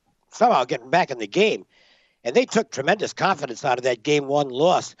then somehow getting back in the game. And they took tremendous confidence out of that Game 1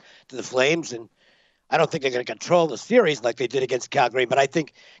 loss to the Flames. And I don't think they're going to control the series like they did against Calgary, but I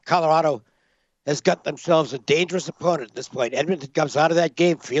think Colorado has got themselves a dangerous opponent at this point. Edmonton comes out of that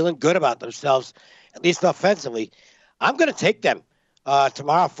game feeling good about themselves, at least offensively. I'm going to take them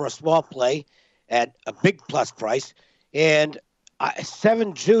tomorrow for a small play at a big plus price. And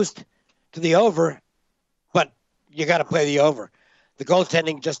 7 juiced to the over, but you got to play the over. the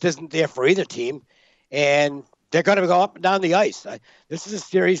goaltending just isn't there for either team, and they're going to go up and down the ice. This is a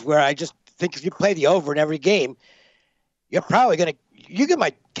series where I just think if you play the over in every game, you're probably going to – you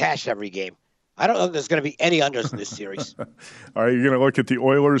might cash every game. I don't know if there's going to be any unders in this series. All right, you're going to look at the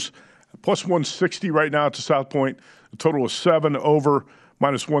Oilers, plus 160 right now to South Point. A total of 7 over,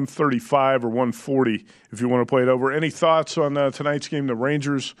 minus 135 or 140 if you want to play it over. Any thoughts on tonight's game, the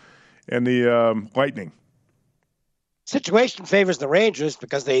Rangers and the Lightning? Situation favors the Rangers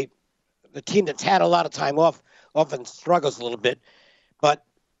because the team that's had a lot of time off often struggles a little bit. But,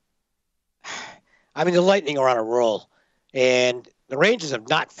 I mean, the Lightning are on a roll. And the Rangers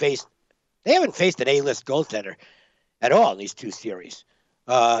haven't faced an A-list goaltender at all in these two series.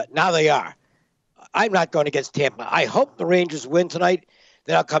 Now they are. I'm not going against Tampa. I hope the Rangers win tonight.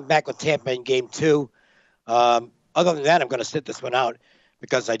 Then I'll come back with Tampa in game 2. Other than that, I'm going to sit this one out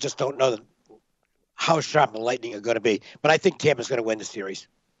because I just don't know how sharp the Lightning are going to be. But I think Tampa's going to win the series.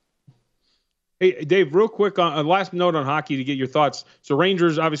 Hey, Dave, real quick, on last note on hockey to get your thoughts. So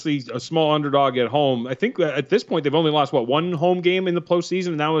Rangers, obviously a small underdog at home. I think at this point they've only lost, one home game in the postseason,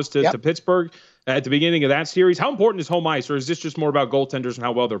 and that was to Pittsburgh at the beginning of that series. How important is home ice, or is this just more about goaltenders and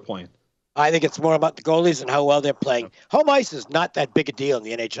how well they're playing? I think it's more about the goalies and how well they're playing. Home ice is not that big a deal in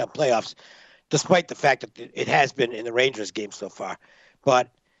the NHL playoffs, despite the fact that it has been in the Rangers game so far. But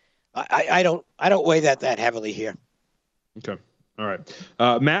I don't weigh that heavily here. Okay. All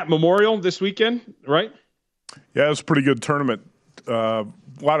right. Matt, Memorial this weekend, right? Yeah, it's a pretty good tournament. A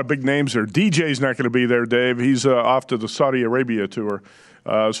lot of big names there. DJ's not going to be there, Dave. He's off to the Saudi Arabia tour.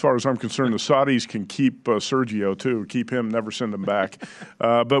 As far as I'm concerned, the Saudis can keep Sergio, too. Keep him, never send him back.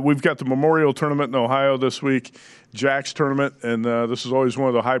 But we've got the Memorial Tournament in Ohio this week, Jack's Tournament, and this is always one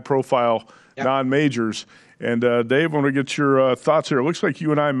of the high-profile non-majors. And, Dave, I want to get your thoughts here. It looks like you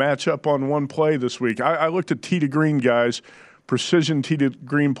and I match up on one play this week. I looked at tee to green guys, precision tee to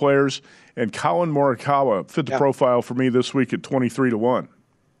green players, and Colin Morikawa fit the profile for me this week at 23-1.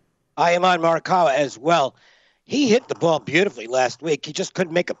 I am on Morikawa as well. He hit the ball beautifully last week. He just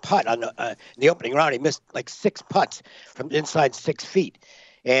couldn't make a putt on the opening round. He missed like 6 putts from inside 6 feet.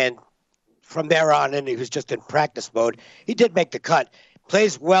 And from there on in, he was just in practice mode. He did make the cut.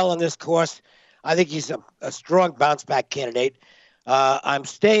 Plays well on this course. I think he's a strong bounce-back candidate. I'm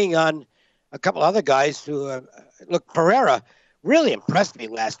staying on a couple other guys who look, Pereira really impressed me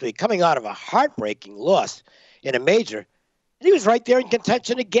last week, coming out of a heartbreaking loss in a major. And he was right there in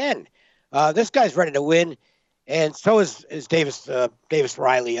contention again. This guy's ready to win, and so is Davis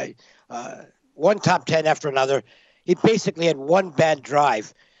Riley. One top 10 after another. He basically had one bad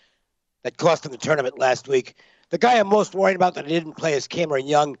drive that cost him the tournament last week. The guy I'm most worried about that he didn't play is Cameron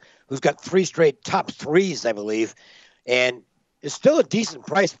Young, who's got 3 straight top 3s, I believe, and is still a decent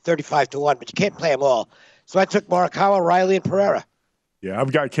price at 35-1, but you can't play them all. So I took Morikawa, Riley, and Pereira. Yeah,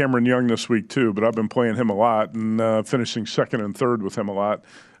 I've got Cameron Young this week too, but I've been playing him a lot and finishing second and third with him a lot.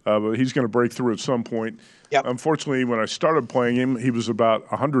 But he's going to break through at some point. Yep. Unfortunately, when I started playing him, he was about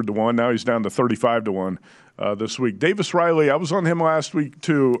 100-1. Now he's down to 35-1 this week. Davis Riley, I was on him last week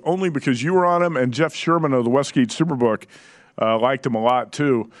too, only because you were on him, and Jeff Sherman of the Westgate Superbook liked him a lot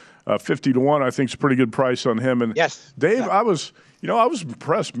too. 50-1, I think, is a pretty good price on him. And yes, Dave, I was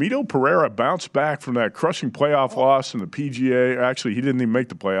impressed. Mito Pereira bounced back from that crushing playoff loss in the PGA. Actually, he didn't even make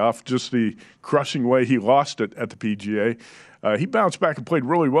the playoff, just the crushing way he lost it at the PGA. He bounced back and played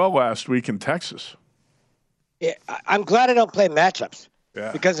really well last week in Texas. Yeah, I'm glad I don't play matchups.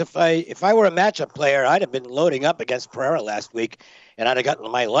 Yeah. Because if I were a matchup player, I'd have been loading up against Pereira last week, and I'd have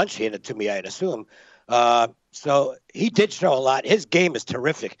gotten my lunch handed to me, I'd assume. So he did show a lot. His game is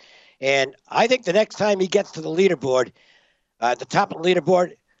terrific. And I think the next time he gets to the leaderboard, at the top of the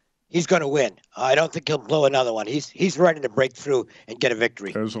leaderboard, he's going to win. I don't think he'll blow another one. He's ready to break through and get a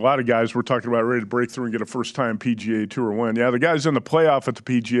victory. There's a lot of guys we're talking about ready to break through and get a first-time PGA Tour win. Yeah, the guys in the playoff at the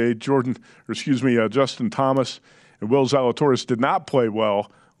PGA, Justin Thomas and Will Zalatoris did not play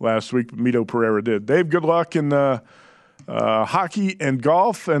well last week, but Mito Pereira did. Dave, good luck in hockey and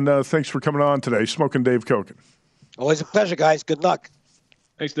golf, and thanks for coming on today. Smoking Dave Koken. Always a pleasure, guys. Good luck.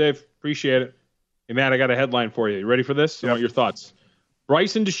 Thanks, Dave. Appreciate it. Hey, Matt, I got a headline for you. You ready for this? I want your thoughts.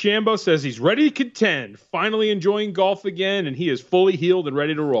 Bryson DeChambeau says he's ready to contend, finally enjoying golf again, and he is fully healed and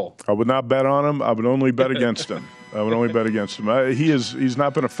ready to roll. I would not bet on him. I would only bet against him. He's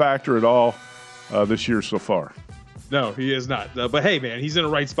not been a factor at all this year so far. No, he is not. But, hey, man, he's in the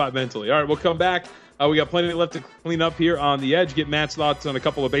right spot mentally. All right, we'll come back. We got plenty left to clean up here on the Edge. Get Matt's thoughts on a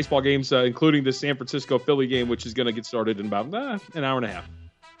couple of baseball games, including the San Francisco-Philly game, which is going to get started in about an hour and a half.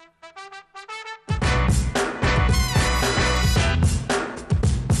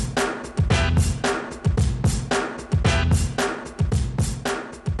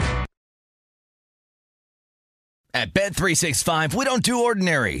 At Bet365, we don't do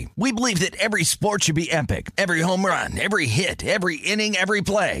ordinary. We believe that every sport should be epic. Every home run, every hit, every inning, every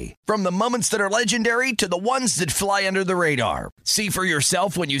play. From the moments that are legendary to the ones that fly under the radar. See for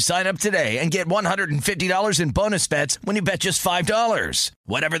yourself when you sign up today and get $150 in bonus bets when you bet just $5.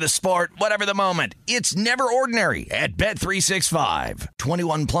 Whatever the sport, whatever the moment, it's never ordinary at Bet365.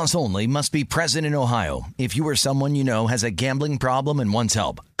 21 plus only. Must be present in Ohio. If you or someone you know has a gambling problem and wants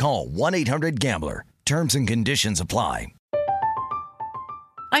help, call 1-800-GAMBLER. Terms and conditions apply.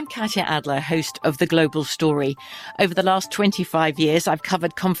 I'm Katya Adler, host of The Global Story. Over the last 25 years, I've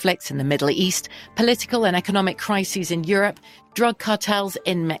covered conflicts in the Middle East, political and economic crises in Europe, drug cartels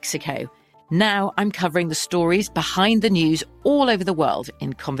in Mexico. Now I'm covering the stories behind the news all over the world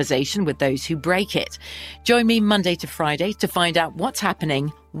in conversation with those who break it. Join me Monday to Friday to find out what's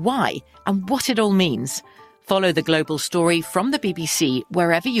happening, why, and what it all means. Follow The Global Story from the BBC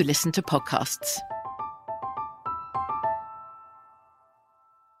wherever you listen to podcasts.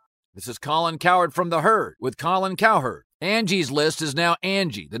 This is Colin Cowherd from The Herd with Colin Cowherd. Angie's List is now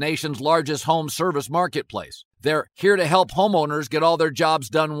Angie, the nation's largest home service marketplace. They're here to help homeowners get all their jobs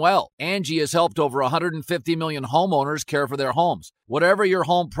done well. Angie has helped over 150 million homeowners care for their homes. Whatever your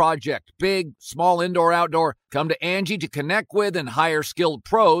home project, big, small, indoor, outdoor, come to Angie to connect with and hire skilled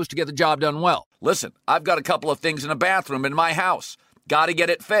pros to get the job done well. Listen, I've got a couple of things in a bathroom in my house. Got to get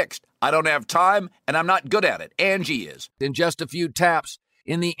it fixed. I don't have time, and I'm not good at it. Angie is. In just a few taps,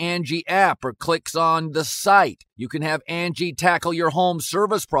 in the Angie app or clicks on the site, you can have Angie tackle your home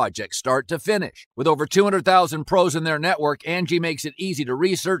service project start to finish. With over 200,000 pros in their network, Angie makes it easy to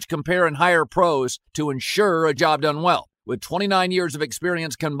research, compare, and hire pros to ensure a job done well. With 29 years of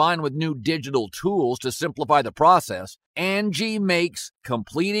experience combined with new digital tools to simplify the process, Angie makes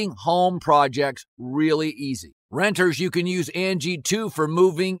completing home projects really easy. Renters, you can use Angie too for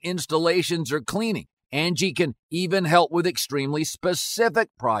moving, installations, or cleaning. Angie can even help with extremely specific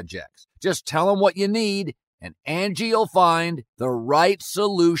projects. Just tell them what you need, and Angie will find the right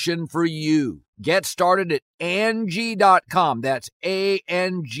solution for you. Get started at Angie.com. That's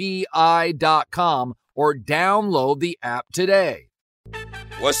ANGI.com, or download the app today.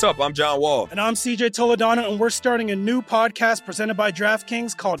 What's up? I'm John Wall. And I'm CJ Toledano, and we're starting a new podcast presented by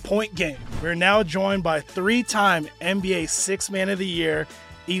DraftKings called Point Game. We're now joined by three-time NBA Sixth Man of the Year,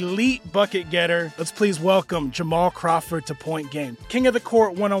 elite bucket getter. Let's please welcome Jamal Crawford to Point Game. King of the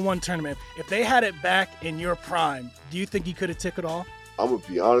Court one-on-one tournament. If they had it back in your prime, do you think you could have took it all? I'm going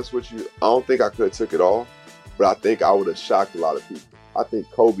to be honest with you. I don't think I could have took it all, but I think I would have shocked a lot of people. I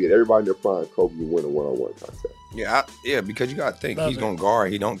think Kobe and everybody in their prime, Kobe would win a one-on-one contest. Yeah, because you got to think he's going to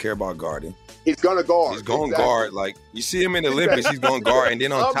guard. He don't care about guarding. He's going to guard. He's going to guard. Like, you see him in the Olympics, he's going to guard. And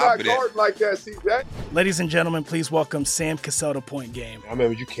then on top of that. I'm not guarding like that, CJ. Ladies and gentlemen, please welcome Sam Cassell to Point Game. I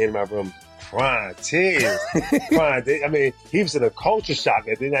remember you came to my room crying, tears, crying. I mean, he was in a culture shock.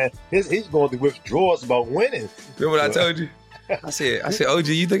 And then he's going through withdrawals about winning. Remember what I told you? I said, OG,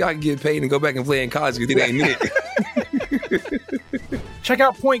 you think I can get paid and go back and play in college because it ain't it? Check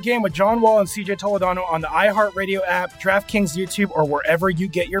out Point Game with John Wall and CJ Toledano on the iHeartRadio app, DraftKings YouTube, or wherever you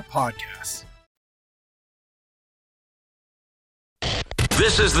get your podcasts.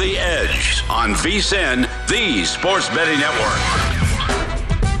 This is The Edge on VSiN, the Sports Betting Network.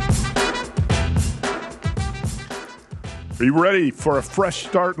 Are you ready for a fresh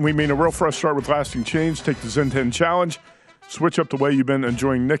start? And we mean a real fresh start with lasting change. Take the Zen 10 Challenge. Switch up the way you've been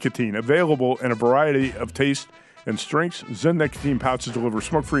enjoying nicotine. Available in a variety of tastes and strengths. Zen nicotine pouches deliver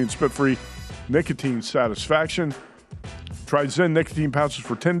smoke-free and spit-free nicotine satisfaction. Try Zen nicotine pouches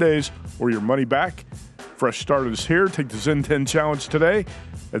for 10 days or your money back. Fresh start is here. Take the Zen 10 Challenge today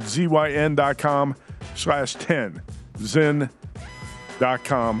at ZYN.com/10.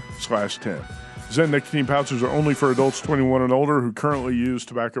 Zen.com/10. Zen nicotine pouches are only for adults 21 and older who currently use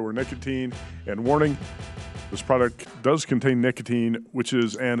tobacco or nicotine. And warning, this product does contain nicotine, which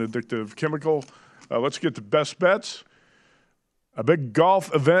is an addictive chemical. Let's get to best bets. A big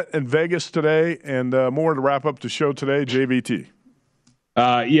golf event in Vegas today, and more to wrap up the show today. JVT.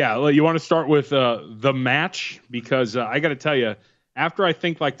 Yeah, you want to start with the match, because I got to tell you, after I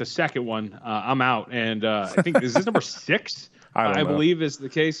think like the second one, I'm out. And I think, is this number 6? I believe is the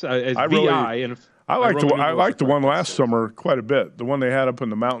case. As VI. And I liked the one last summer quite a bit. The one they had up in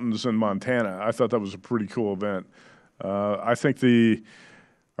the mountains in Montana. I thought that was a pretty cool event. I think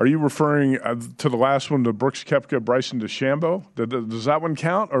are you referring to the last one, the Brooks Koepka, Bryson DeChambeau? Does that one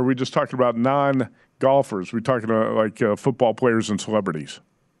count? Or are we just talking about non-golfers? We're talking about like football players and celebrities.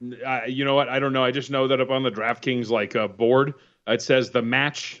 You know what? I don't know. I just know that up on the DraftKings board, it says the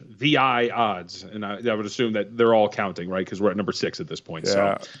match VI odds, and I would assume that they're all counting, right? Because we're at number 6 at this point.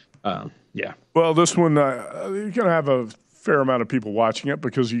 Yeah. So Yeah. Well, this one, you're going to have a fair amount of people watching it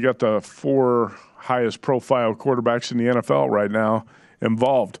because you got the 4 highest profile quarterbacks in the NFL right now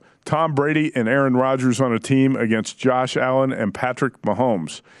involved. Tom Brady and Aaron Rodgers on a team against Josh Allen and Patrick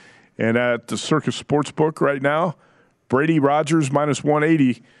Mahomes. And at the Circus Sportsbook right now, Brady Rodgers minus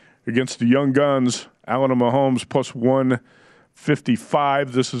 180 against the Young Guns, Allen and Mahomes plus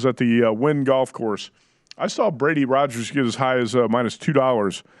 155. This is at the Wynn Golf Course. I saw Brady Rodgers get as high as minus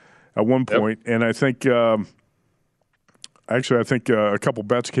 $2 at one point, and I think a couple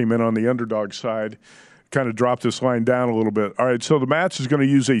bets came in on the underdog side, kind of dropped this line down a little bit. All right, so the match is going to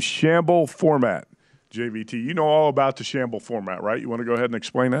use a shamble format, JVT. You know all about the shamble format, right? You want to go ahead and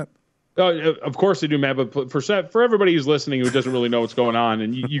explain that? Of course I do, Matt, but for everybody who's listening who doesn't really know what's going on,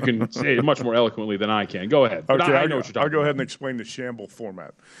 and you can say it much more eloquently than I can. Go ahead. Okay, I know what you're talking about. I'll go ahead and explain the shamble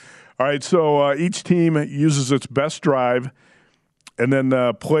format. All right, so each team uses its best drive and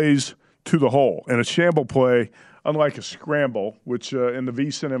then plays to the hole. And a shamble play, unlike a scramble, which in the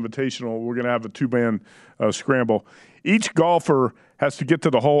VSiN Invitational, we're going to have a 2-man scramble. Each golfer has to get to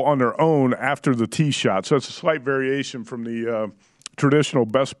the hole on their own after the tee shot. So it's a slight variation from the traditional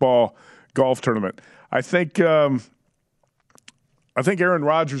best ball golf tournament. I think Aaron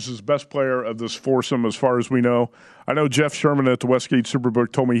Rodgers is the best player of this foursome as far as we know. I know Jeff Sherman at the Westgate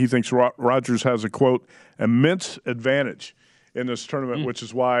Superbook told me he thinks Rodgers has a, quote, immense advantage in this tournament, which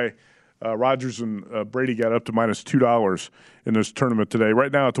is why Rodgers and Brady got up to minus $2 in this tournament today.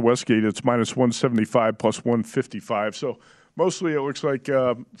 Right now at the Westgate, it's minus 175 plus 155. So mostly it looks like,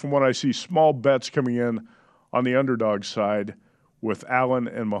 from what I see, small bets coming in on the underdog side with Allen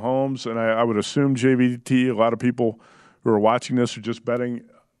and Mahomes. And I would assume, JVT, a lot of people who are watching this are just betting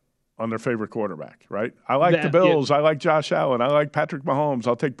on their favorite quarterback, right? I like the Bills. Yeah. I like Josh Allen. I like Patrick Mahomes.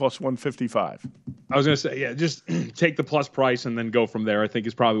 I'll take plus 155. I was going to say, yeah, just take the plus price and then go from there, I think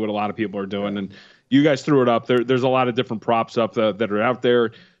is probably what a lot of people are doing. And you guys threw it up. There's a lot of different props up that are out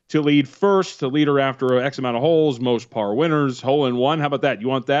there. To lead first, to leader after X amount of holes, most par winners, hole in one. How about that? You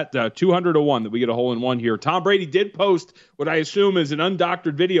want that? 200 to 1 that we get a hole in one here. Tom Brady did post what I assume is an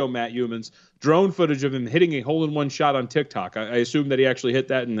undoctored video, Matt Youmans, drone footage of him hitting a hole in one shot on TikTok. I assume that he actually hit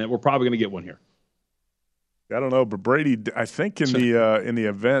that and that we're probably going to get one here. I don't know, but Brady, I think in the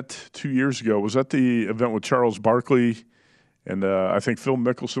event 2 years ago, was that the event with Charles Barkley and I think Phil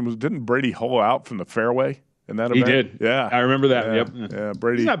Mickelson, didn't Brady hole out from the fairway? In that event? He did. Yeah. I remember that. Yeah. Yep. Yeah,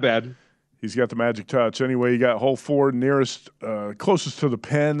 Brady. He's not bad. He's got the magic touch. Anyway, you got hole 4 nearest, closest to the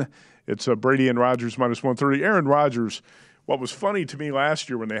pin. It's Brady and Rodgers minus 130. Aaron Rodgers, what was funny to me last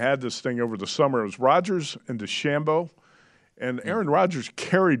year when they had this thing over the summer, it was Rodgers and DeChambeau. And Aaron Rodgers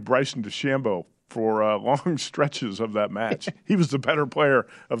carried Bryson DeChambeau for long stretches of that match. He was the better player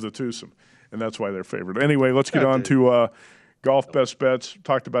of the twosome, and that's why they're favored. Anyway, let's get on to golf best bets.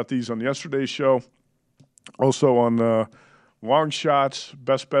 Talked about these on yesterday's show. Also on long shots,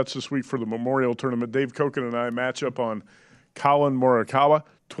 best bets this week for the Memorial Tournament. Dave Koken and I match up on Colin Morikawa.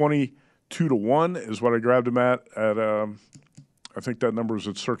 22 to 1 is what I grabbed him at I think that number is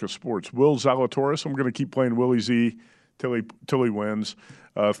at Circus Sports. Will Zalatoris, I'm going to keep playing Willie Z till he wins.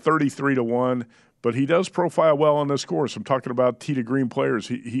 33 to 1, but he does profile well on this course. I'm talking about tee to green players.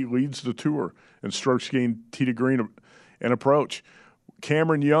 He leads the tour in strokes gained tee to green and approach.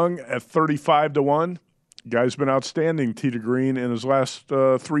 Cameron Young at 35 to 1. Guy's been outstanding tee to green in his last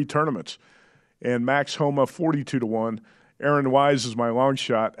 3 tournaments. And Max Homa, 42 to 1. Aaron Wise is my long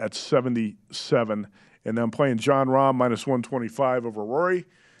shot at 77. And I'm playing John Rahm minus 125 over Rory.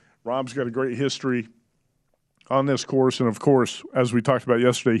 Rahm's got a great history on this course. And, of course, as we talked about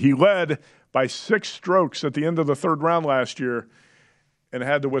yesterday, he led by 6 strokes at the end of the 3rd round last year and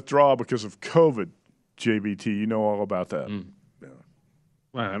had to withdraw because of COVID, JVT. You know all about that.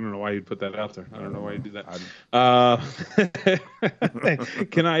 Well, I don't know why you'd put that out there. I don't know why you do that.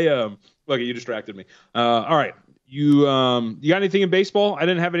 Can I look, you distracted me. All right. You got anything in baseball? I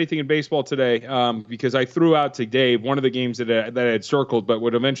didn't have anything in baseball today because I threw out to Dave one of the games that I had circled, but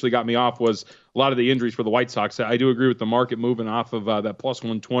what eventually got me off was a lot of the injuries for the White Sox. I do agree with the market moving off of that plus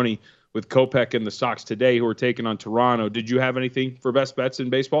 120 with Kopech and the Sox today who are taking on Toronto. Did you have anything for best bets in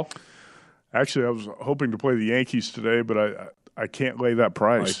baseball? Actually, I was hoping to play the Yankees today, but I can't lay that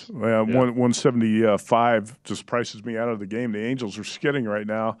price. 175 just prices me out of the game. The Angels are skidding right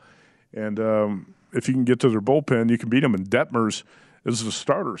now, and if you can get to their bullpen, you can beat them. And Detmers is the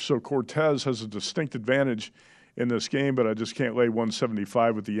starter, so Cortez has a distinct advantage in this game, but I just can't lay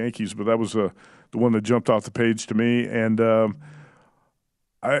 175 with the Yankees. But that was the one that jumped off the page to me. And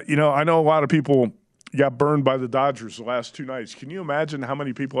I know a lot of people got burned by the Dodgers the last 2 nights. Can you imagine how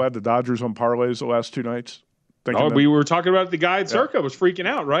many people had the Dodgers on parlays the last 2 nights? We were talking about the guy at Circa was freaking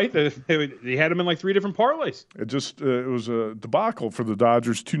out, right? They had him in like 3 different parlays. It was a debacle for the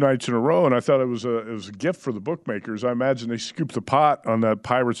Dodgers 2 nights in a row, and I thought it was a gift for the bookmakers. I imagine they scooped the pot on that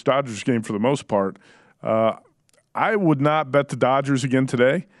Pirates-Dodgers game for the most part. I would not bet the Dodgers again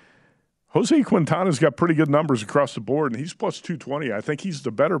today. Jose Quintana's got pretty good numbers across the board, and he's plus 220. I think he's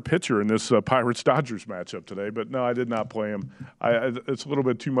the better pitcher in this Pirates-Dodgers matchup today. But, no, I did not play him. It's a little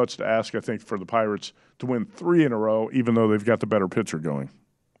bit too much to ask, I think, for the Pirates to win 3 in a row, even though they've got the better pitcher going.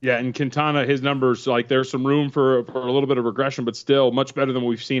 Yeah, and Quintana, his numbers, like there's some room for a little bit of regression, but still much better than what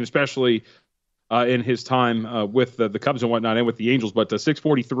we've seen, especially in his time with the Cubs and whatnot and with the Angels. But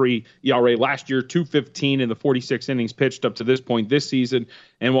 6.43 ERA last year, 2.15 in the 46 innings pitched up to this point this season.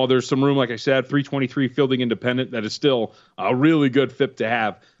 And while there's some room, like I said, 3.23 fielding independent, that is still a really good FIP to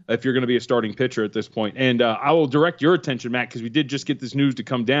have if you're going to be a starting pitcher at this point. And I will direct your attention, Matt, because we did just get this news to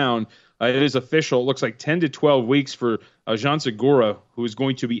come down. It is official. It looks like 10 to 12 weeks for Jean Segura, who is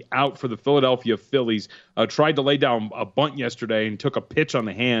going to be out for the Philadelphia Phillies. Tried to lay down a bunt yesterday and took a pitch on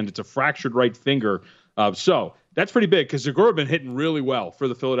the hand. It's a fractured right finger. So that's pretty big because Segura has been hitting really well for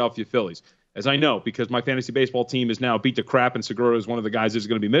the Philadelphia Phillies, as I know, because my fantasy baseball team is now beat to crap, and Segura is one of the guys that's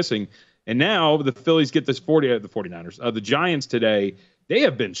going to be missing. And now the Phillies get this the 49ers. The Giants today, they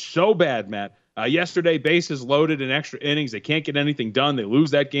have been so bad, Matt. Yesterday, bases loaded in extra innings. They can't get anything done. They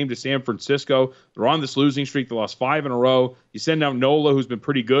lose that game to San Francisco. They're on this losing streak. They lost 5 in a row. You send out Nola, who's been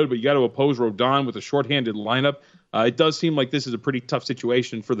pretty good, but you got to oppose Rodon with a shorthanded lineup. It does seem like this is a pretty tough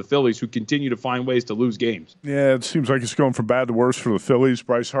situation for the Phillies, who continue to find ways to lose games. Yeah, it seems like it's going from bad to worse for the Phillies.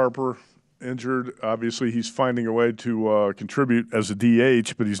 Bryce Harper injured. Obviously, he's finding a way to contribute as a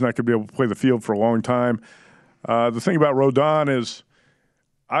DH, but he's not going to be able to play the field for a long time. The thing about Rodon is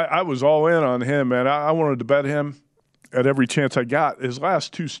I was all in on him, man. I wanted to bet him at every chance I got. His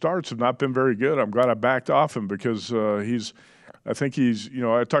last 2 starts have not been very good. I'm glad I backed off him because I think he's,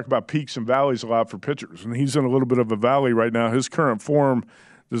 I talk about peaks and valleys a lot for pitchers, and he's in a little bit of a valley right now. His current form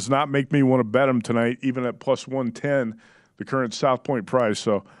does not make me want to bet him tonight, even at plus 110, the current South Point price.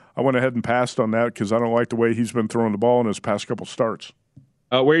 So I went ahead and passed on that because I don't like the way he's been throwing the ball in his past couple starts.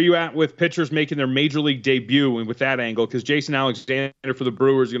 Where are you at with pitchers making their major league debut and with that angle? Because Jason Alexander for the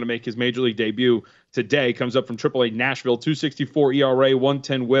Brewers is going to make his major league debut today. Comes up from AAA Nashville, 2.64 ERA,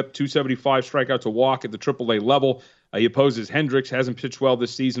 110 WHIP, 2.75 strikeout to walk at the AAA level. He opposes Hendricks, hasn't pitched well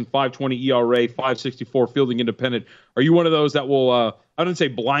this season, 5.20 ERA, 5.64 fielding independent. Are you one of those that will, I wouldn't say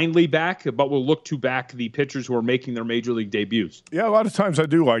blindly back, but will look to back the pitchers who are making their major league debuts? Yeah, a lot of times I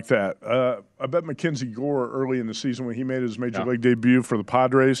do like that. I bet Mackenzie Gore early in the season when he made his major league debut for the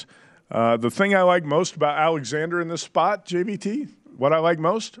Padres. The thing I like most about Alexander in this spot, JVT, what I like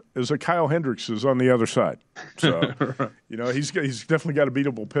most is that Kyle Hendricks is on the other side. So, he's definitely got a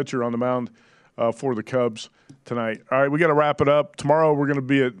beatable pitcher on the mound for the Cubs tonight. All right, we got to wrap it up. Tomorrow we're going to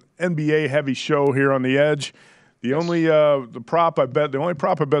be an NBA heavy show here on the Edge. The only prop I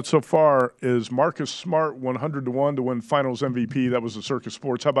bet so far is Marcus Smart 100-1 to win Finals MVP. That was the Circus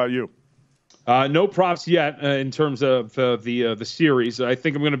Sports. How about you? No props yet in terms of the series. I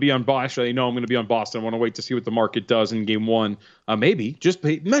think I'm going to be on Boston. Actually, no, I'm going to be on Boston. I want to wait to see what the market does in Game 1. Maybe, just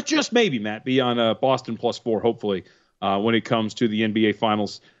maybe, Matt, be on Boston +4, hopefully, when it comes to the NBA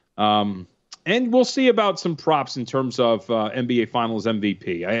Finals. And we'll see about some props in terms of NBA Finals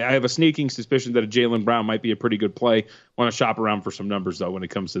MVP. I have a sneaking suspicion that a Jaylen Brown might be a pretty good play. Want to shop around for some numbers, though, when it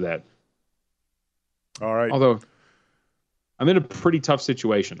comes to that. All right. Although I'm in a pretty tough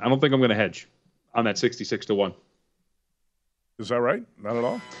situation. I don't think I'm going to hedge on that 66-1. Is that right? Not at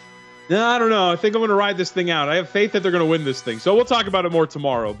all? No, I don't know. I think I'm going to ride this thing out. I have faith that they're going to win this thing. So we'll talk about it more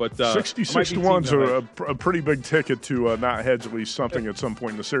tomorrow. But 66-1 is a pretty big ticket to not hedge at least something at some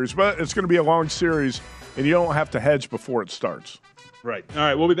point in the series. But it's going to be a long series, and you don't have to hedge before it starts. Right. All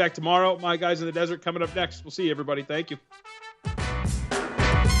right. We'll be back tomorrow. My Guys in the Desert coming up next. We'll see you, everybody. Thank you.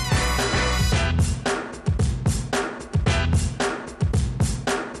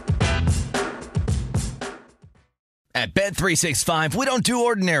 At Bet365, we don't do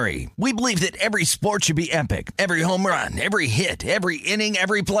ordinary. We believe that every sport should be epic. Every home run, every hit, every inning,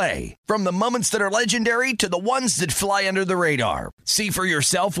 every play. From the moments that are legendary to the ones that fly under the radar. See for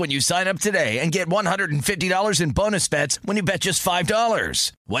yourself when you sign up today and get $150 in bonus bets when you bet just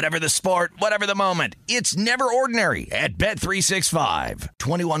 $5. Whatever the sport, whatever the moment, it's never ordinary at Bet365.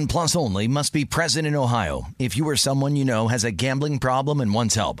 21 plus only. Must be present in Ohio. If you or someone you know has a gambling problem and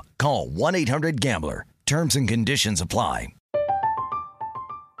wants help, call 1-800-GAMBLER. Terms and conditions apply.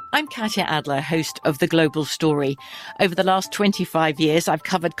 I'm Katya Adler, host of The Global Story. Over the last 25 years, I've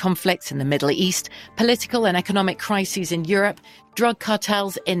covered conflicts in the Middle East, political and economic crises in Europe, drug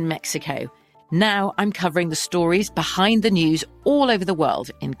cartels in Mexico. Now I'm covering the stories behind the news all over the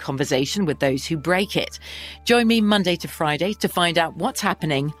world in conversation with those who break it. Join me Monday to Friday to find out what's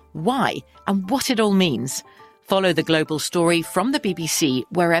happening, why, and what it all means. Follow The Global Story from the BBC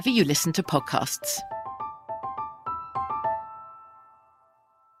wherever you listen to podcasts.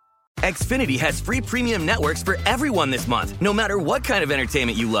 Xfinity has free premium networks for everyone this month, no matter what kind of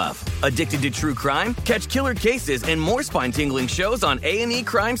entertainment you love. Addicted to true crime? Catch killer cases and more spine-tingling shows on A&E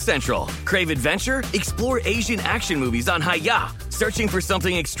Crime Central. Crave adventure? Explore Asian action movies on Hi-Ya. Searching for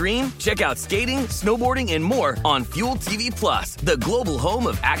something extreme? Check out skating, snowboarding, and more on Fuel TV Plus, the global home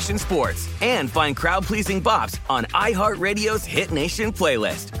of action sports. And find crowd-pleasing bops on iHeartRadio's Hit Nation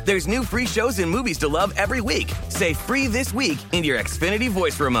playlist. There's new free shows and movies to love every week. Say free this week in your Xfinity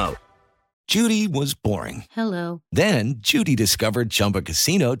voice remote. Judy was boring. Hello. Then Judy discovered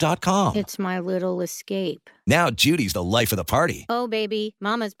ChumbaCasino.com. It's my little escape. Now Judy's the life of the party. Oh, baby,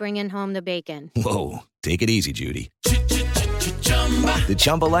 mama's bringing home the bacon. Whoa, take it easy, Judy. The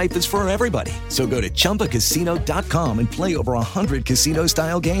Chumba life is for everybody. So go to ChumbaCasino.com and play over 100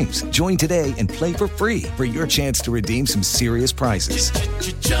 casino-style games. Join today and play for free for your chance to redeem some serious prizes.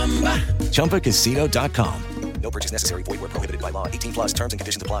 ChumbaCasino.com. No purchase necessary. Void where prohibited by law. 18 plus terms and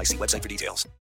conditions apply. See website for details.